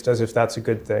inexperienced, as if that's a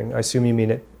good thing. I assume you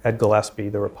mean Ed Gillespie,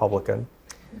 the Republican.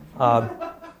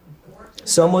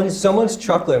 Someone's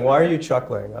chuckling. Why are you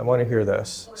chuckling? I want to hear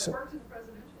this.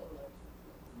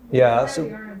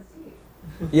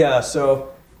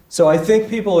 So I think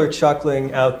people are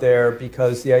chuckling out there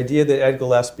because the idea that Ed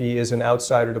Gillespie is an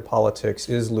outsider to politics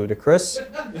is ludicrous.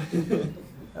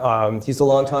 He's a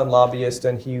longtime lobbyist,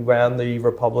 and he ran the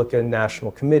Republican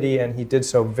National Committee, and he did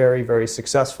so very, very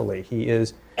successfully. He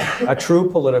is a true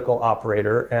political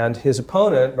operator, and his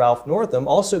opponent, Ralph Northam,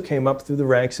 also came up through the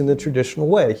ranks in the traditional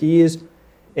way. He is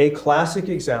a classic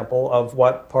example of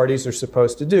what parties are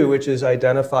supposed to do, which is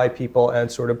identify people and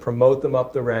sort of promote them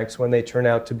up the ranks when they turn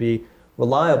out to be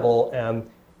reliable and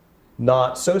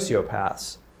not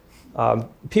sociopaths.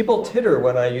 People titter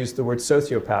when I use the word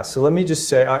sociopath, so let me just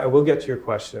say, I will get to your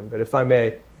question, but if I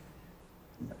may,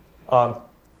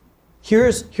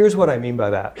 here's what I mean by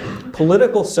that.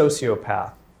 Political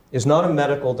sociopath is not a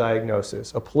medical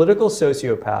diagnosis. A political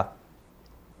sociopath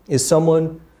is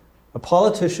someone, a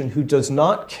politician who does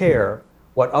not care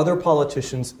what other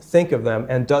politicians think of them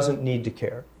and doesn't need to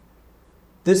care.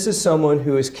 This is someone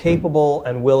who is capable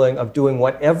and willing of doing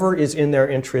whatever is in their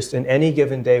interest in any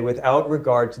given day without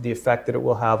regard to the effect that it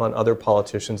will have on other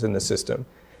politicians in the system.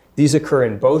 These occur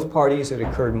in both parties. It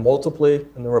occurred multiply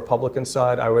on the Republican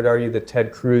side. I would argue that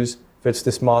Ted Cruz fits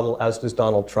this model, as does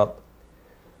Donald Trump.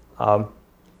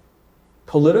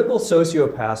 Political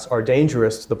sociopaths are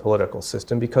dangerous to the political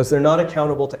system because they're not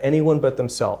accountable to anyone but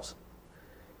themselves.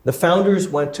 The founders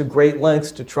went to great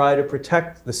lengths to try to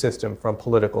protect the system from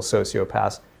political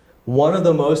sociopaths. One of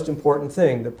the most important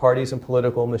things that parties and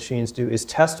political machines do is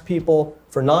test people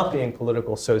for not being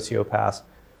political sociopaths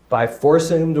by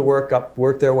forcing them to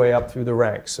work their way up through the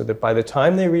ranks, so that by the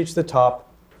time they reach the top,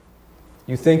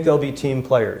 you think they'll be team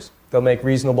players. They'll make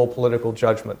reasonable political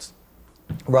judgments.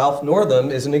 Ralph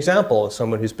Northam is an example of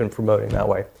someone who's been promoting that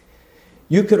way.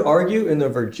 You could argue in the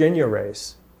Virginia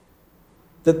race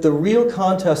that the real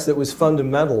contest that was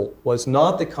fundamental was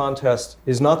not the contest,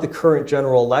 is not the current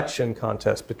general election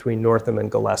contest between Northam and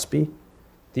Gillespie,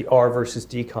 the R versus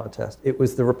D contest. It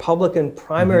was the Republican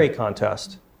primary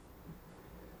contest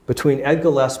between Ed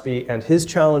Gillespie and his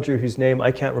challenger, whose name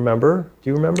I can't remember. Do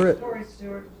you remember it? Corey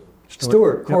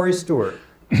Stewart,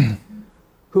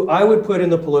 who I would put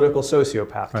in the political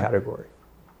sociopath category.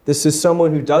 This is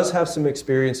someone who does have some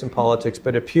experience in politics,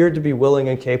 but appeared to be willing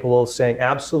and capable of saying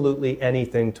absolutely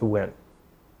anything to win.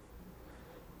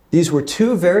 These were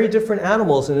two very different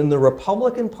animals, and in the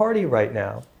Republican Party right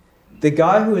now, the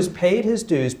guy who has paid his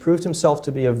dues proved himself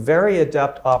to be a very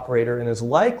adept operator and is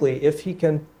likely, if he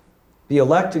can be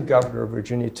elected governor of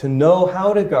Virginia, to know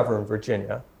how to govern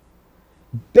Virginia,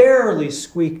 barely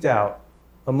squeaked out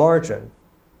a margin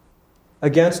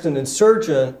against an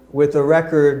insurgent with a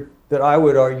record that I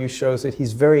would argue shows that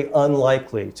he's very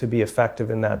unlikely to be effective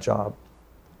in that job.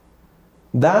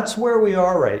 That's where we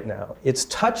are right now. It's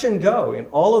touch and go in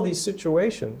all of these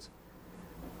situations.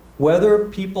 Whether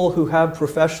people who have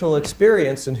professional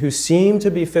experience and who seem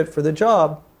to be fit for the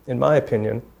job, in my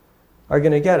opinion, are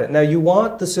going to get it. Now, you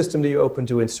want the system to be open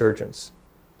to insurgents,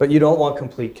 but you don't want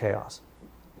complete chaos.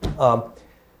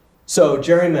 So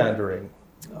gerrymandering,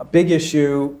 a big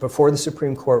issue before the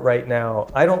Supreme Court right now.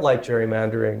 I don't like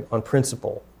gerrymandering on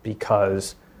principle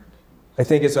because I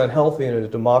think it's unhealthy in a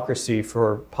democracy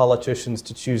for politicians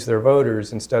to choose their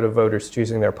voters instead of voters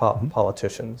choosing their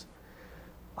politicians.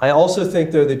 I also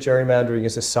think, though, that gerrymandering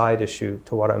is a side issue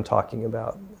to what I'm talking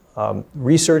about.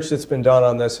 Research that's been done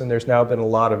on this, and there's now been a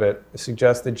lot of it,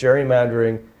 suggests that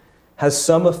gerrymandering has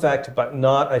some effect, but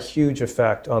not a huge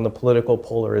effect on the political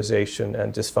polarization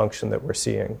and dysfunction that we're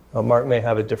seeing. Mark may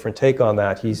have a different take on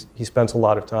that. He spends a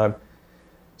lot of time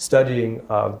studying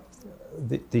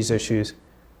these issues.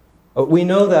 We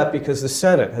know that because the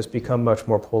Senate has become much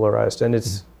more polarized and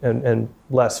it's and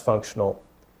less functional,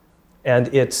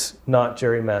 and it's not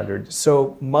gerrymandered.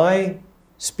 So my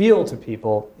spiel to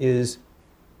people is,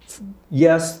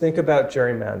 yes, think about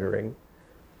gerrymandering,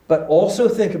 but also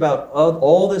think about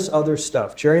all this other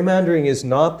stuff. Gerrymandering is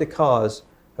not the cause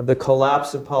of the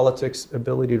collapse of politics'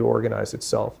 ability to organize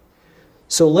itself.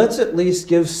 So let's at least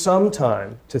give some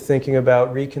time to thinking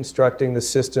about reconstructing the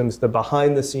systems, the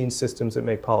behind-the-scenes systems that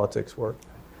make politics work.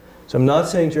 So I'm not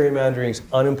saying gerrymandering is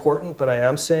unimportant, but I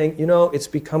am saying, you know, it's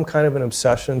become kind of an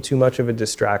obsession, too much of a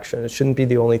distraction. It shouldn't be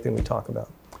the only thing we talk about.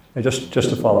 And just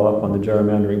to follow up on the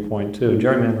gerrymandering point, too,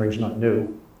 gerrymandering is not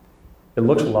new. It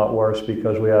looks a lot worse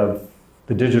because we have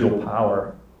the digital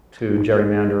power to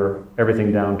gerrymander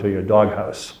everything down to your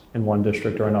doghouse in one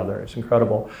district or another. It's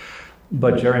incredible.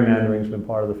 But gerrymandering has been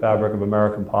part of the fabric of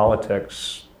American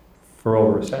politics for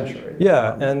over a century.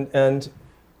 Yeah, and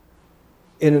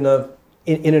in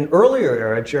an earlier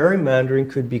era, gerrymandering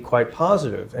could be quite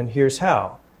positive, and here's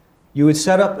how. You would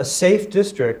set up a safe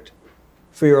district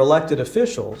for your elected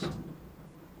officials,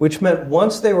 which meant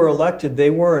once they were elected, they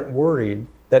weren't worried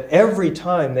that every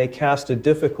time they cast a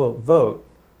difficult vote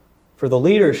for the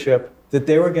leadership, that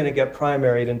they were going to get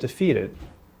primaried and defeated,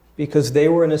 because they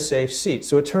were in a safe seat.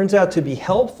 So it turns out to be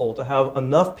helpful to have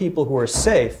enough people who are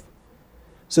safe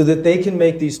so that they can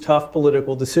make these tough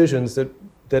political decisions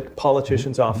that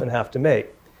politicians often have to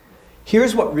make.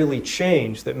 Here's what really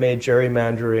changed that made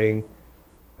gerrymandering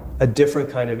a different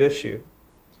kind of issue.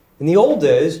 In the old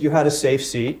days, you had a safe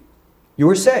seat. You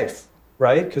were safe,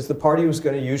 right? Because the party was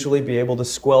going to usually be able to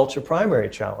squelch a primary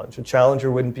challenge. A challenger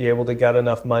wouldn't be able to get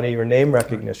enough money or name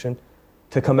recognition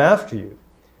to come after you.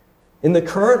 In the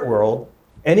current world,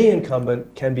 any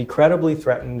incumbent can be credibly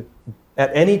threatened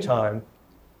at any time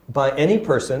by any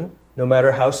person, no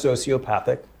matter how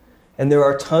sociopathic. And there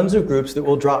are tons of groups that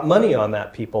will drop money on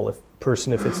that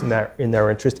person if it's in their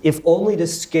interest, if only to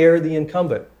scare the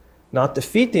incumbent. Not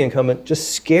defeat the incumbent,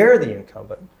 just scare the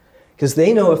incumbent. Because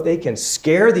they know if they can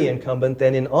scare the incumbent,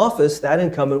 then in office, that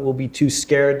incumbent will be too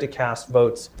scared to cast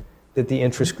votes that the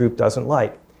interest group doesn't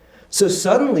like. So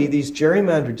suddenly, these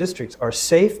gerrymandered districts are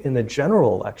safe in the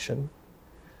general election,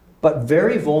 but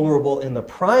very vulnerable in the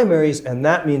primaries, and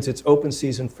that means it's open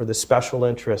season for the special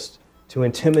interest to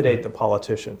intimidate the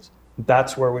politicians.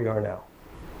 That's where we are now.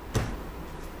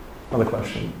 Another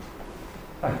question.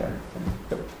 Okay.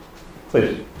 Yep.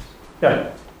 Please.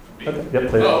 Yeah. Okay. Yep,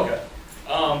 please. Oh, okay.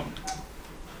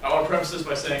 I want to preface this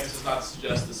by saying this is not to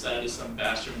suggest the Senate is some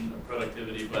bastion of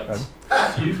productivity, but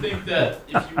do you think that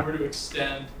if you were to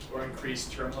extend or increase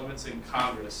term limits in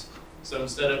Congress, so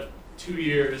instead of 2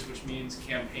 years, which means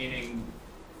campaigning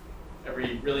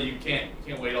really you can't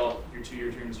wait all your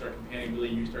 2-year term to start campaigning, really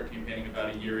you start campaigning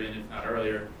about a year in, if not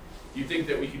earlier, do you think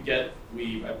that we could the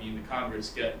Congress,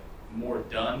 get more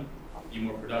done, be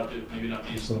more productive, maybe not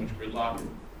be so much gridlock?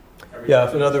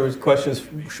 Yeah, in other words, question is,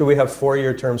 should we have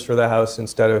 4-year terms for the House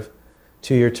instead of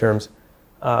 2-year terms?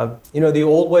 You know, the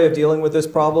old way of dealing with this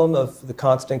problem of the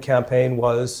constant campaign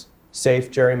was safe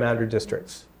gerrymandered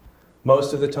districts.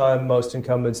 Most of the time, most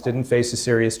incumbents didn't face a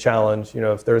serious challenge. You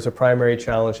know, if there was a primary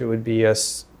challenge, it would be a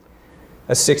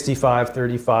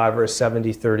 65-35 or a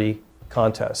 70-30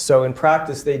 contest. So in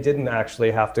practice, they didn't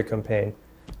actually have to campaign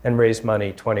and raise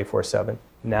money 24/7.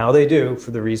 Now they do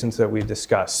for the reasons that we've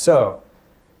discussed. So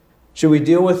should we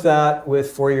deal with that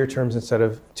with 4-year terms instead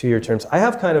of 2-year terms? I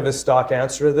have kind of a stock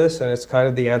answer to this, and it's kind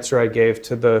of the answer I gave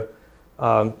to the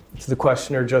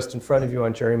questioner just in front of you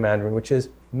on gerrymandering, which is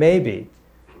maybe.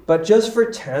 But just for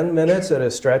 10 minutes at a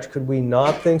stretch, could we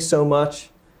not think so much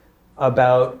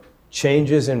about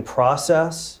changes in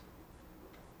process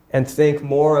and think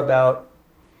more about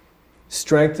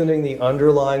strengthening the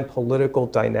underlying political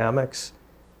dynamics?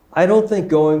 I don't think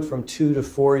going from 2 to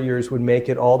 4 years would make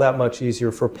it all that much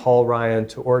easier for Paul Ryan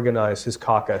to organize his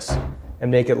caucus and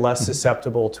make it less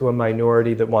susceptible to a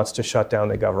minority that wants to shut down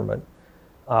the government.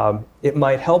 It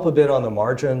might help a bit on the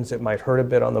margins, it might hurt a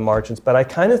bit on the margins, but I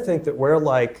kind of think that we're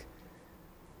like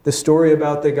the story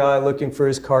about the guy looking for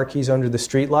his car keys under the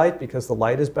street light because the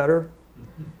light is better.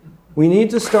 We need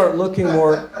to start looking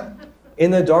more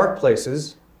in the dark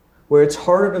places where it's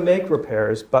harder to make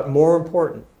repairs, but more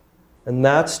important. And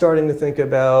that's starting to think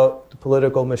about the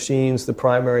political machines, the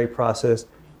primary process,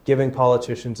 giving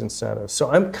politicians incentives.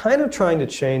 So I'm kind of trying to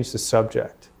change the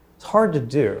subject. It's hard to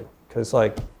do because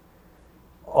like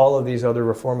all of these other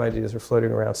reform ideas are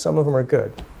floating around. Some of them are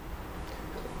good.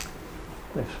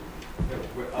 Yes.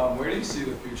 Where do you see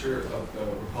the future of the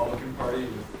Republican Party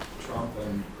with Trump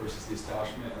and versus the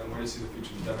establishment, and where do you see the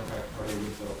future of the Democratic Party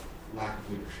with the lack of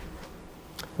leadership?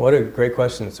 What a great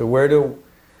question. So where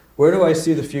do I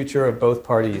see the future of both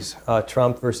parties,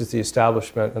 Trump versus the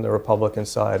establishment and the Republican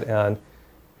side, and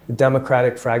the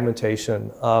Democratic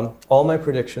fragmentation? All my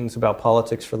predictions about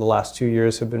politics for the last 2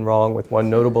 years have been wrong, with one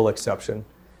notable exception,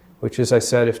 which is I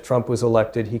said if Trump was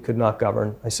elected, he could not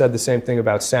govern. I said the same thing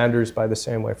about Sanders by the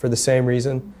same way, for the same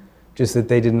reason, just that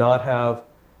they did not have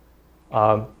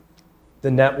the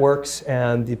networks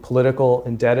and the political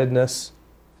indebtedness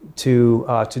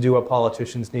to do what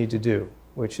politicians need to do,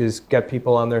 which is get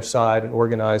people on their side and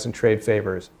organize and trade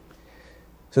favors.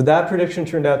 So that prediction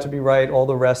turned out to be right. All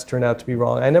the rest turned out to be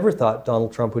wrong. I never thought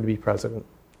Donald Trump would be president.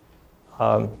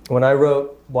 When I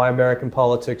wrote Why American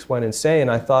Politics Went Insane,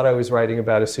 I thought I was writing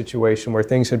about a situation where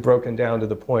things had broken down to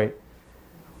the point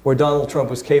where Donald Trump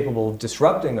was capable of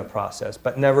disrupting the process,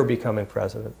 but never becoming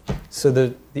president. So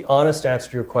the honest answer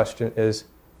to your question is,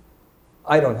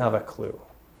 I don't have a clue.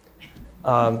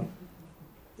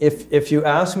 If you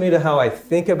ask me to how I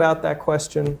think about that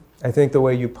question, I think the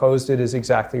way you posed it is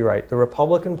exactly right. The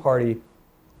Republican Party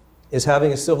is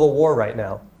having a civil war right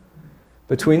now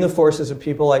between the forces of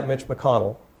people like Mitch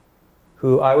McConnell,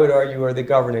 who I would argue are the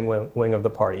governing wing of the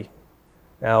party.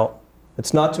 Now,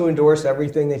 it's not to endorse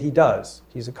everything that he does.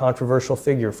 He's a controversial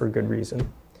figure for good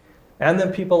reason. And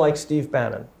then people like Steve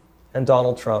Bannon and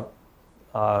Donald Trump,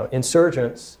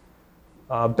 insurgents.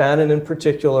 Bannon in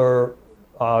particular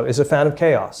is a fan of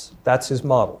chaos. That's his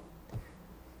model.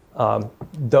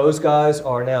 Those guys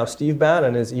are now, Steve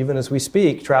Bannon is, even as we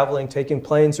speak, traveling, taking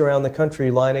planes around the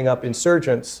country, lining up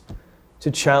insurgents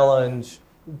to challenge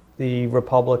the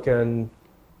Republican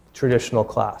traditional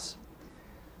class.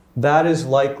 That is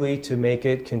likely to make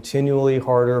it continually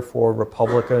harder for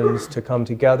Republicans to come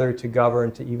together, to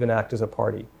govern, to even act as a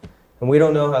party. And we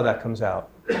don't know how that comes out.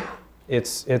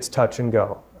 It's touch and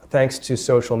go. Thanks to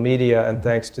social media and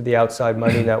thanks to the outside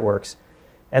money networks.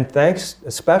 And thanks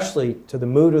especially to the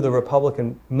mood of the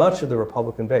Republican, much of the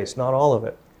Republican base, not all of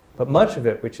it, but much of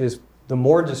it, which is the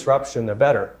more disruption, the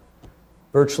better.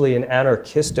 Virtually an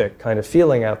anarchistic kind of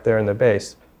feeling out there in the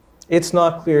base. It's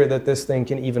not clear that this thing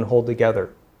can even hold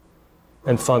together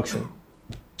and function.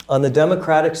 On the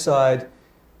Democratic side,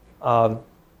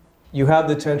 you have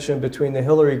the tension between the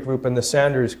Hillary group and the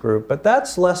Sanders group, but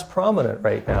that's less prominent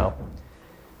right now.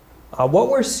 What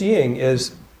we're seeing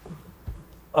is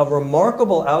a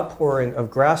remarkable outpouring of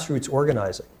grassroots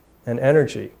organizing and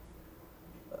energy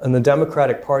in the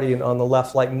Democratic Party and on the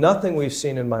left like nothing we've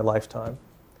seen in my lifetime.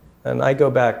 And I go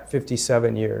back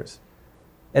 57 years.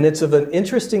 And it's of an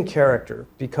interesting character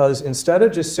because instead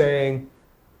of just saying,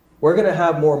 we're going to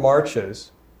have more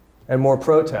marches and more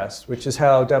protests, which is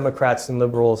how Democrats and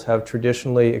liberals have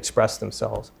traditionally expressed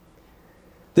themselves,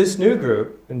 this new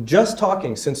group, and just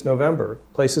talking since November,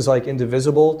 places like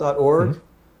indivisible.org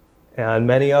and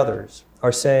many others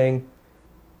are saying,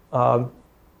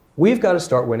 we've got to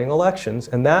start winning elections,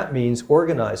 and that means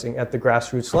organizing at the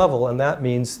grassroots level, and that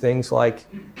means things like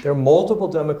there are multiple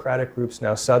Democratic groups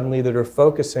now suddenly that are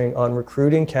focusing on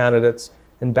recruiting candidates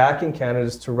and backing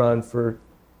candidates to run for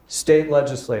state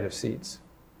legislative seats.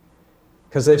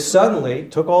 Because they've suddenly,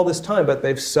 took all this time, but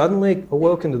they've suddenly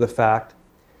awoken to the fact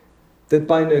that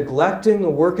by neglecting the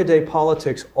workaday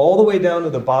politics all the way down to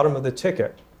the bottom of the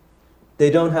ticket, they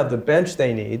don't have the bench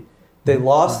they need. They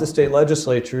lost the state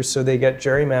legislatures, so they get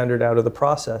gerrymandered out of the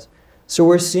process. So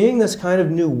we're seeing this kind of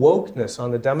new wokeness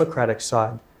on the Democratic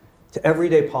side to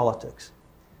everyday politics.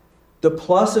 The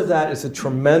plus of that is the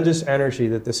tremendous energy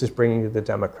that this is bringing to the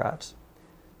Democrats.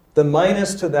 The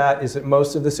minus to that is that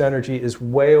most of this energy is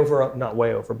way over, not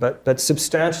way over, but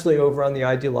substantially over on the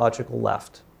ideological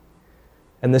left.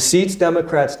 And the seats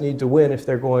Democrats need to win if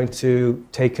they're going to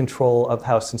take control of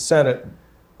House and Senate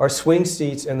are swing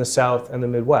seats in the South and the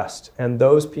Midwest. And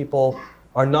those people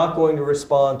are not going to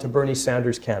respond to Bernie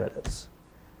Sanders candidates.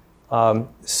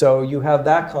 So you have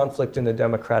that conflict in the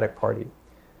Democratic Party.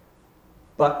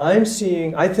 But I'm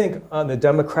seeing, I think on the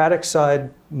Democratic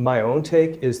side, my own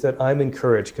take is that I'm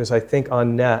encouraged because I think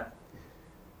on net,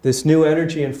 this new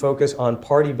energy and focus on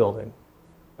party building,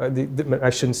 I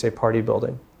shouldn't say party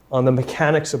building, on the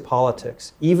mechanics of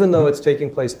politics, even though it's taking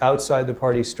place outside the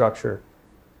party structure,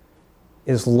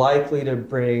 is likely to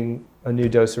bring a new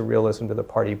dose of realism to the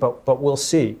party. But we'll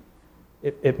see.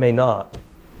 It may not.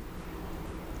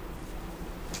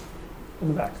 In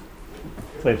the back,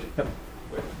 please. Yep.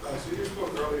 So you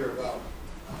spoke earlier about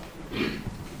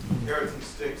carrots and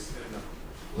sticks in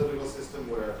a political system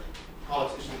where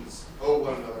politicians owe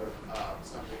one another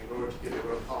something in order to get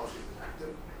their own policies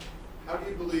enacted. How do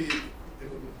you believe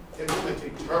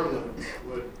implementing term limits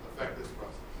would affect this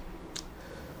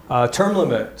process? Term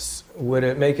limits, would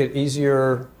it make it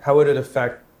easier? How would it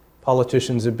affect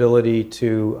politicians' ability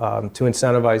to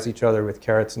incentivize each other with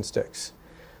carrots and sticks?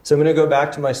 So I'm going to go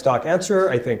back to my stock answer.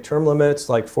 I think term limits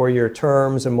like 4-year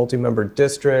terms and multi-member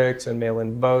districts and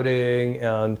mail-in voting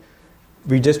and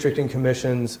redistricting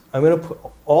commissions, I'm going to put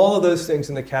all of those things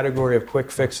in the category of quick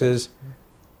fixes.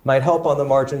 Might help on the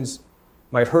margins,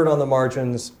 might hurt on the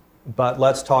margins, but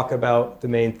let's talk about the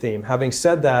main theme. Having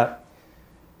said that,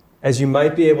 as you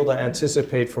might be able to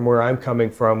anticipate from where I'm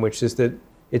coming from, which is that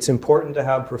it's important to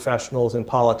have professionals in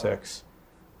politics,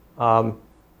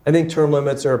 I think term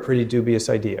limits are a pretty dubious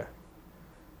idea.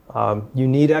 You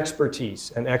need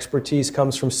expertise, and expertise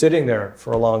comes from sitting there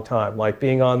for a long time, like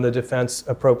being on the Defense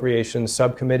Appropriations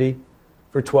Subcommittee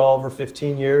for 12 or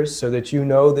 15 years so that you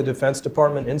know the Defense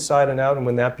Department inside and out, and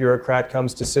when that bureaucrat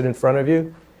comes to sit in front of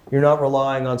you, you're not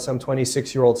relying on some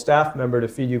 26-year-old staff member to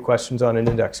feed you questions on an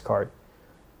index card.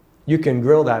 You can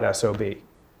grill that SOB,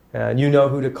 and you know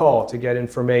who to call to get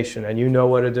information, and you know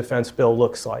what a defense bill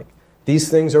looks like. These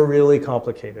things are really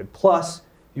complicated. Plus,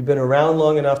 you've been around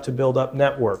long enough to build up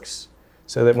networks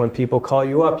so that when people call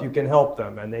you up, you can help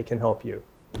them and they can help you.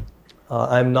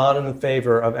 I'm not in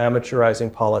favor of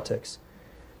amateurizing politics.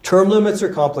 Term limits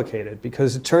are complicated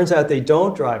because it turns out they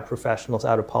don't drive professionals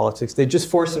out of politics. They just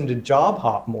force them to job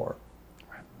hop more.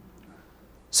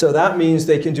 So that means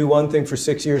they can do one thing for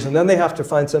 6 years and then they have to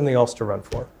find something else to run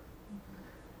for.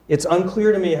 It's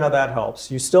unclear to me how that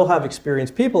helps. You still have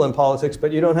experienced people in politics,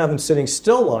 but you don't have them sitting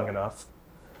still long enough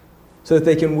so that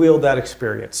they can wield that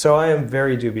experience. So I am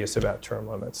very dubious about term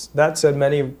limits. That said,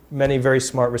 many very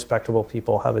smart, respectable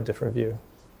people have a different view.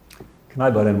 Can I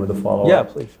butt in with a follow-up? Yeah,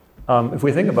 please. If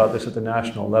we think about this at the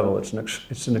national level, it's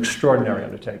an extraordinary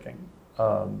undertaking.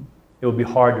 It would be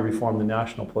hard to reform the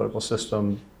national political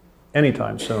system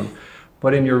anytime soon.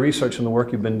 But in your research and the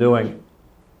work you've been doing,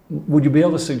 would you be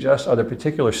able to suggest, are there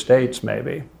particular states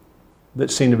maybe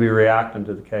that seem to be reacting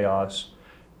to the chaos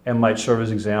and might serve as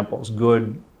examples,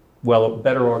 good, well,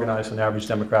 better organized than average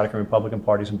Democratic and Republican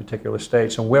parties in particular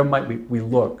states, and where might we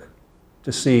look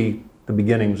to see the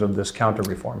beginnings of this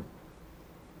counter-reform?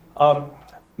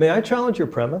 May I challenge your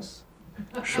premise?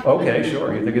 Okay,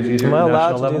 sure. You think it's easier Am I at the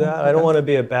allowed national to level? do that? I don't want to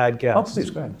be a bad guest. Oh, please,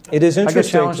 go ahead. It is I get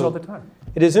interesting. challenged all the time.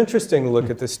 It is interesting to look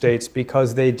at the states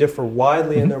because they differ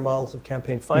widely in their models of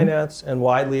campaign finance and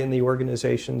widely in the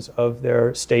organizations of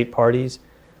their state parties.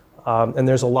 And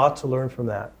there's a lot to learn from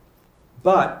that.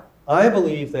 But I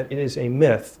believe that it is a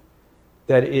myth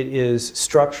that it is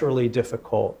structurally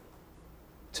difficult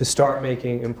to start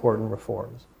making important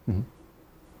reforms. Mm-hmm.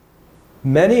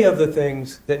 Many of the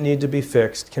things that need to be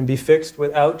fixed can be fixed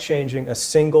without changing a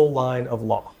single line of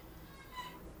law,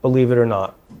 believe it or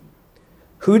not.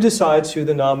 Who decides who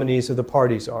the nominees of the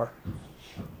parties are?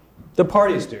 The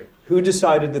parties do. Who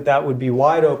decided that that would be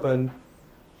wide open,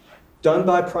 done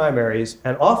by primaries,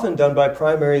 and often done by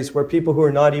primaries where people who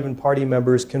are not even party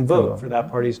members can vote for that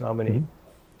party's nominee? Mm-hmm.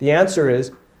 The answer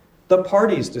is the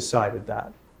parties decided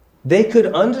that. They could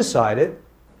undecide it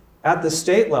at the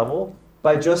state level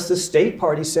by just the state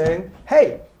party saying,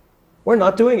 hey, we're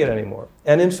not doing it anymore.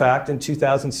 And in fact, in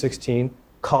 2016,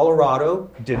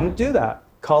 Colorado didn't do that.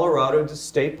 Colorado's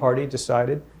state party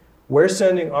decided, we're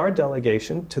sending our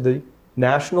delegation to the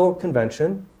national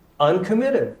convention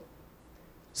uncommitted.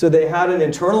 So they had an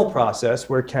internal process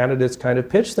where candidates kind of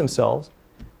pitched themselves,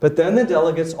 but then the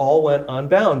delegates all went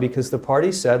unbound because the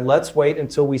party said, let's wait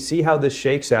until we see how this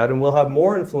shakes out and we'll have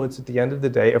more influence at the end of the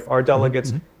day if our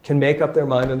delegates can make up their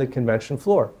mind on the convention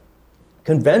floor.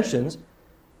 Conventions,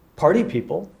 party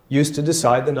people used to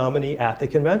decide the nominee at the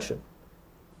convention.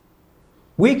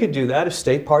 We could do that if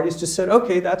state parties just said,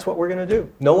 okay, that's what we're going to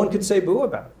do. No one could say boo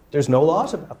about it. There's no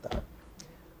laws about that.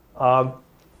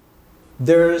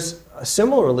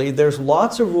 Similarly, there's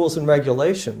lots of rules and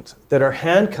regulations that are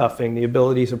handcuffing the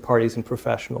abilities of parties and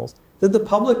professionals that the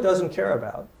public doesn't care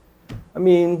about. I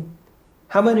mean,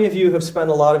 how many of you have spent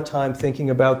a lot of time thinking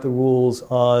about the rules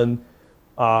on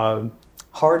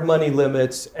hard money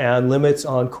limits and limits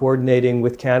on coordinating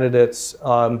with candidates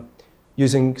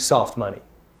using soft money?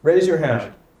 Raise your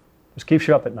hand. Just keeps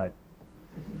you up at night.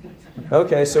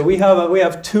 Okay, so we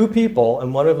have 2 people,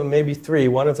 and one of them, maybe 3,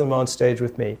 one of them on stage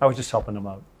with me. I was just helping them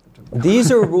out.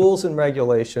 These are rules and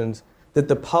regulations that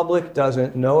the public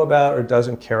doesn't know about or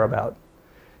doesn't care about.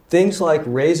 Things like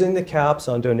raising the caps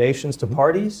on donations to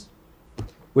parties,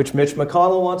 which Mitch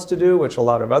McConnell wants to do, which a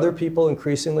lot of other people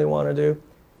increasingly want to do.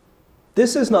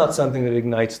 This is not something that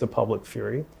ignites the public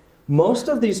fury. Most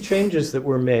of these changes that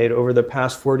were made over the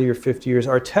past 40 or 50 years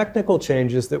are technical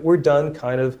changes that were done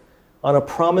kind of on a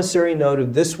promissory note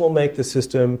of this will make the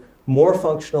system more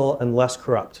functional and less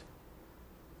corrupt.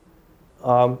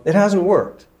 It hasn't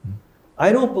worked.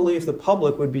 I don't believe the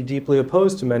public would be deeply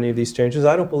opposed to many of these changes.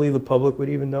 I don't believe the public would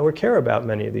even know or care about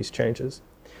many of these changes.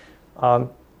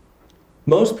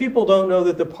 Most people don't know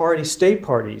that the state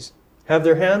parties have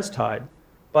their hands tied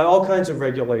by all kinds of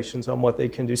regulations on what they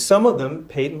can do, some of them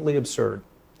patently absurd.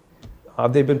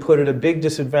 They've been put at a big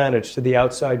disadvantage to the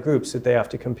outside groups that they have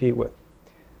to compete with.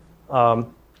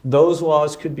 Those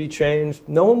laws could be changed.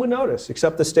 No one would notice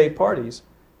except the state parties.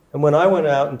 And when I went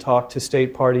out and talked to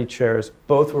state party chairs,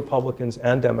 both Republicans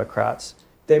and Democrats,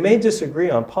 they may disagree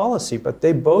on policy, but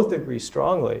they both agree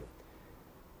strongly.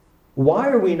 Why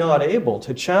are we not able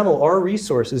to channel our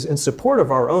resources in support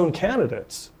of our own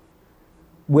candidates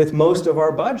with most of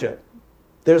our budget?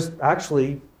 There's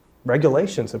actually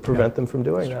regulations that prevent them from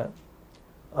doing that.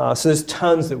 So there's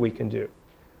tons that we can do.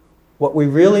 What we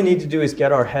really need to do is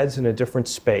get our heads in a different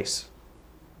space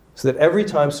so that every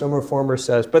time some reformer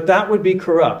says, but that would be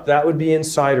corrupt, that would be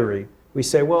insidery, we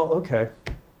say, well, okay,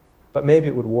 but maybe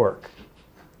it would work.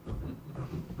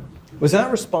 Was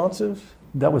that responsive?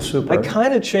 That was super. I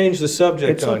kind of changed the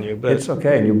subject on you, but it's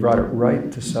okay, and you brought it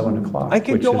right to 7 o'clock. I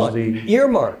could go on.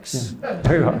 Earmarks. Yeah.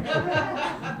 There you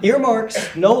are.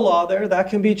 Earmarks, no law there. That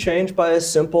can be changed by a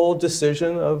simple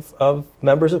decision of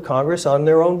members of Congress on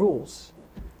their own rules.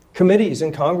 Committees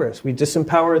in Congress, we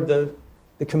disempowered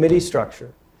the committee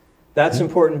structure. That's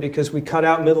important because we cut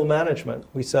out middle management.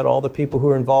 We said all the people who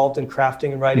are involved in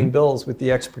crafting and writing bills with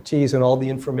the expertise and all the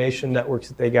information networks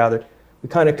that they gathered, we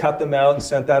kind of cut them out and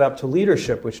sent that up to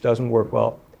leadership, which doesn't work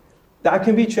well. That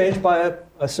can be changed by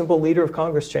a simple leader of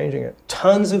Congress changing it.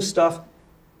 Tons of stuff,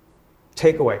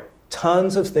 takeaway,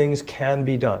 tons of things can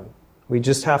be done. We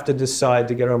just have to decide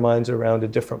to get our minds around a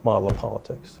different model of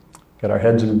politics. Get our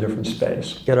heads in a different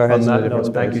space. Get our heads in a On that different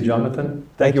note, thank space. you, Jonathan.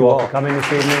 Thank you you all all. for coming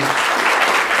this evening.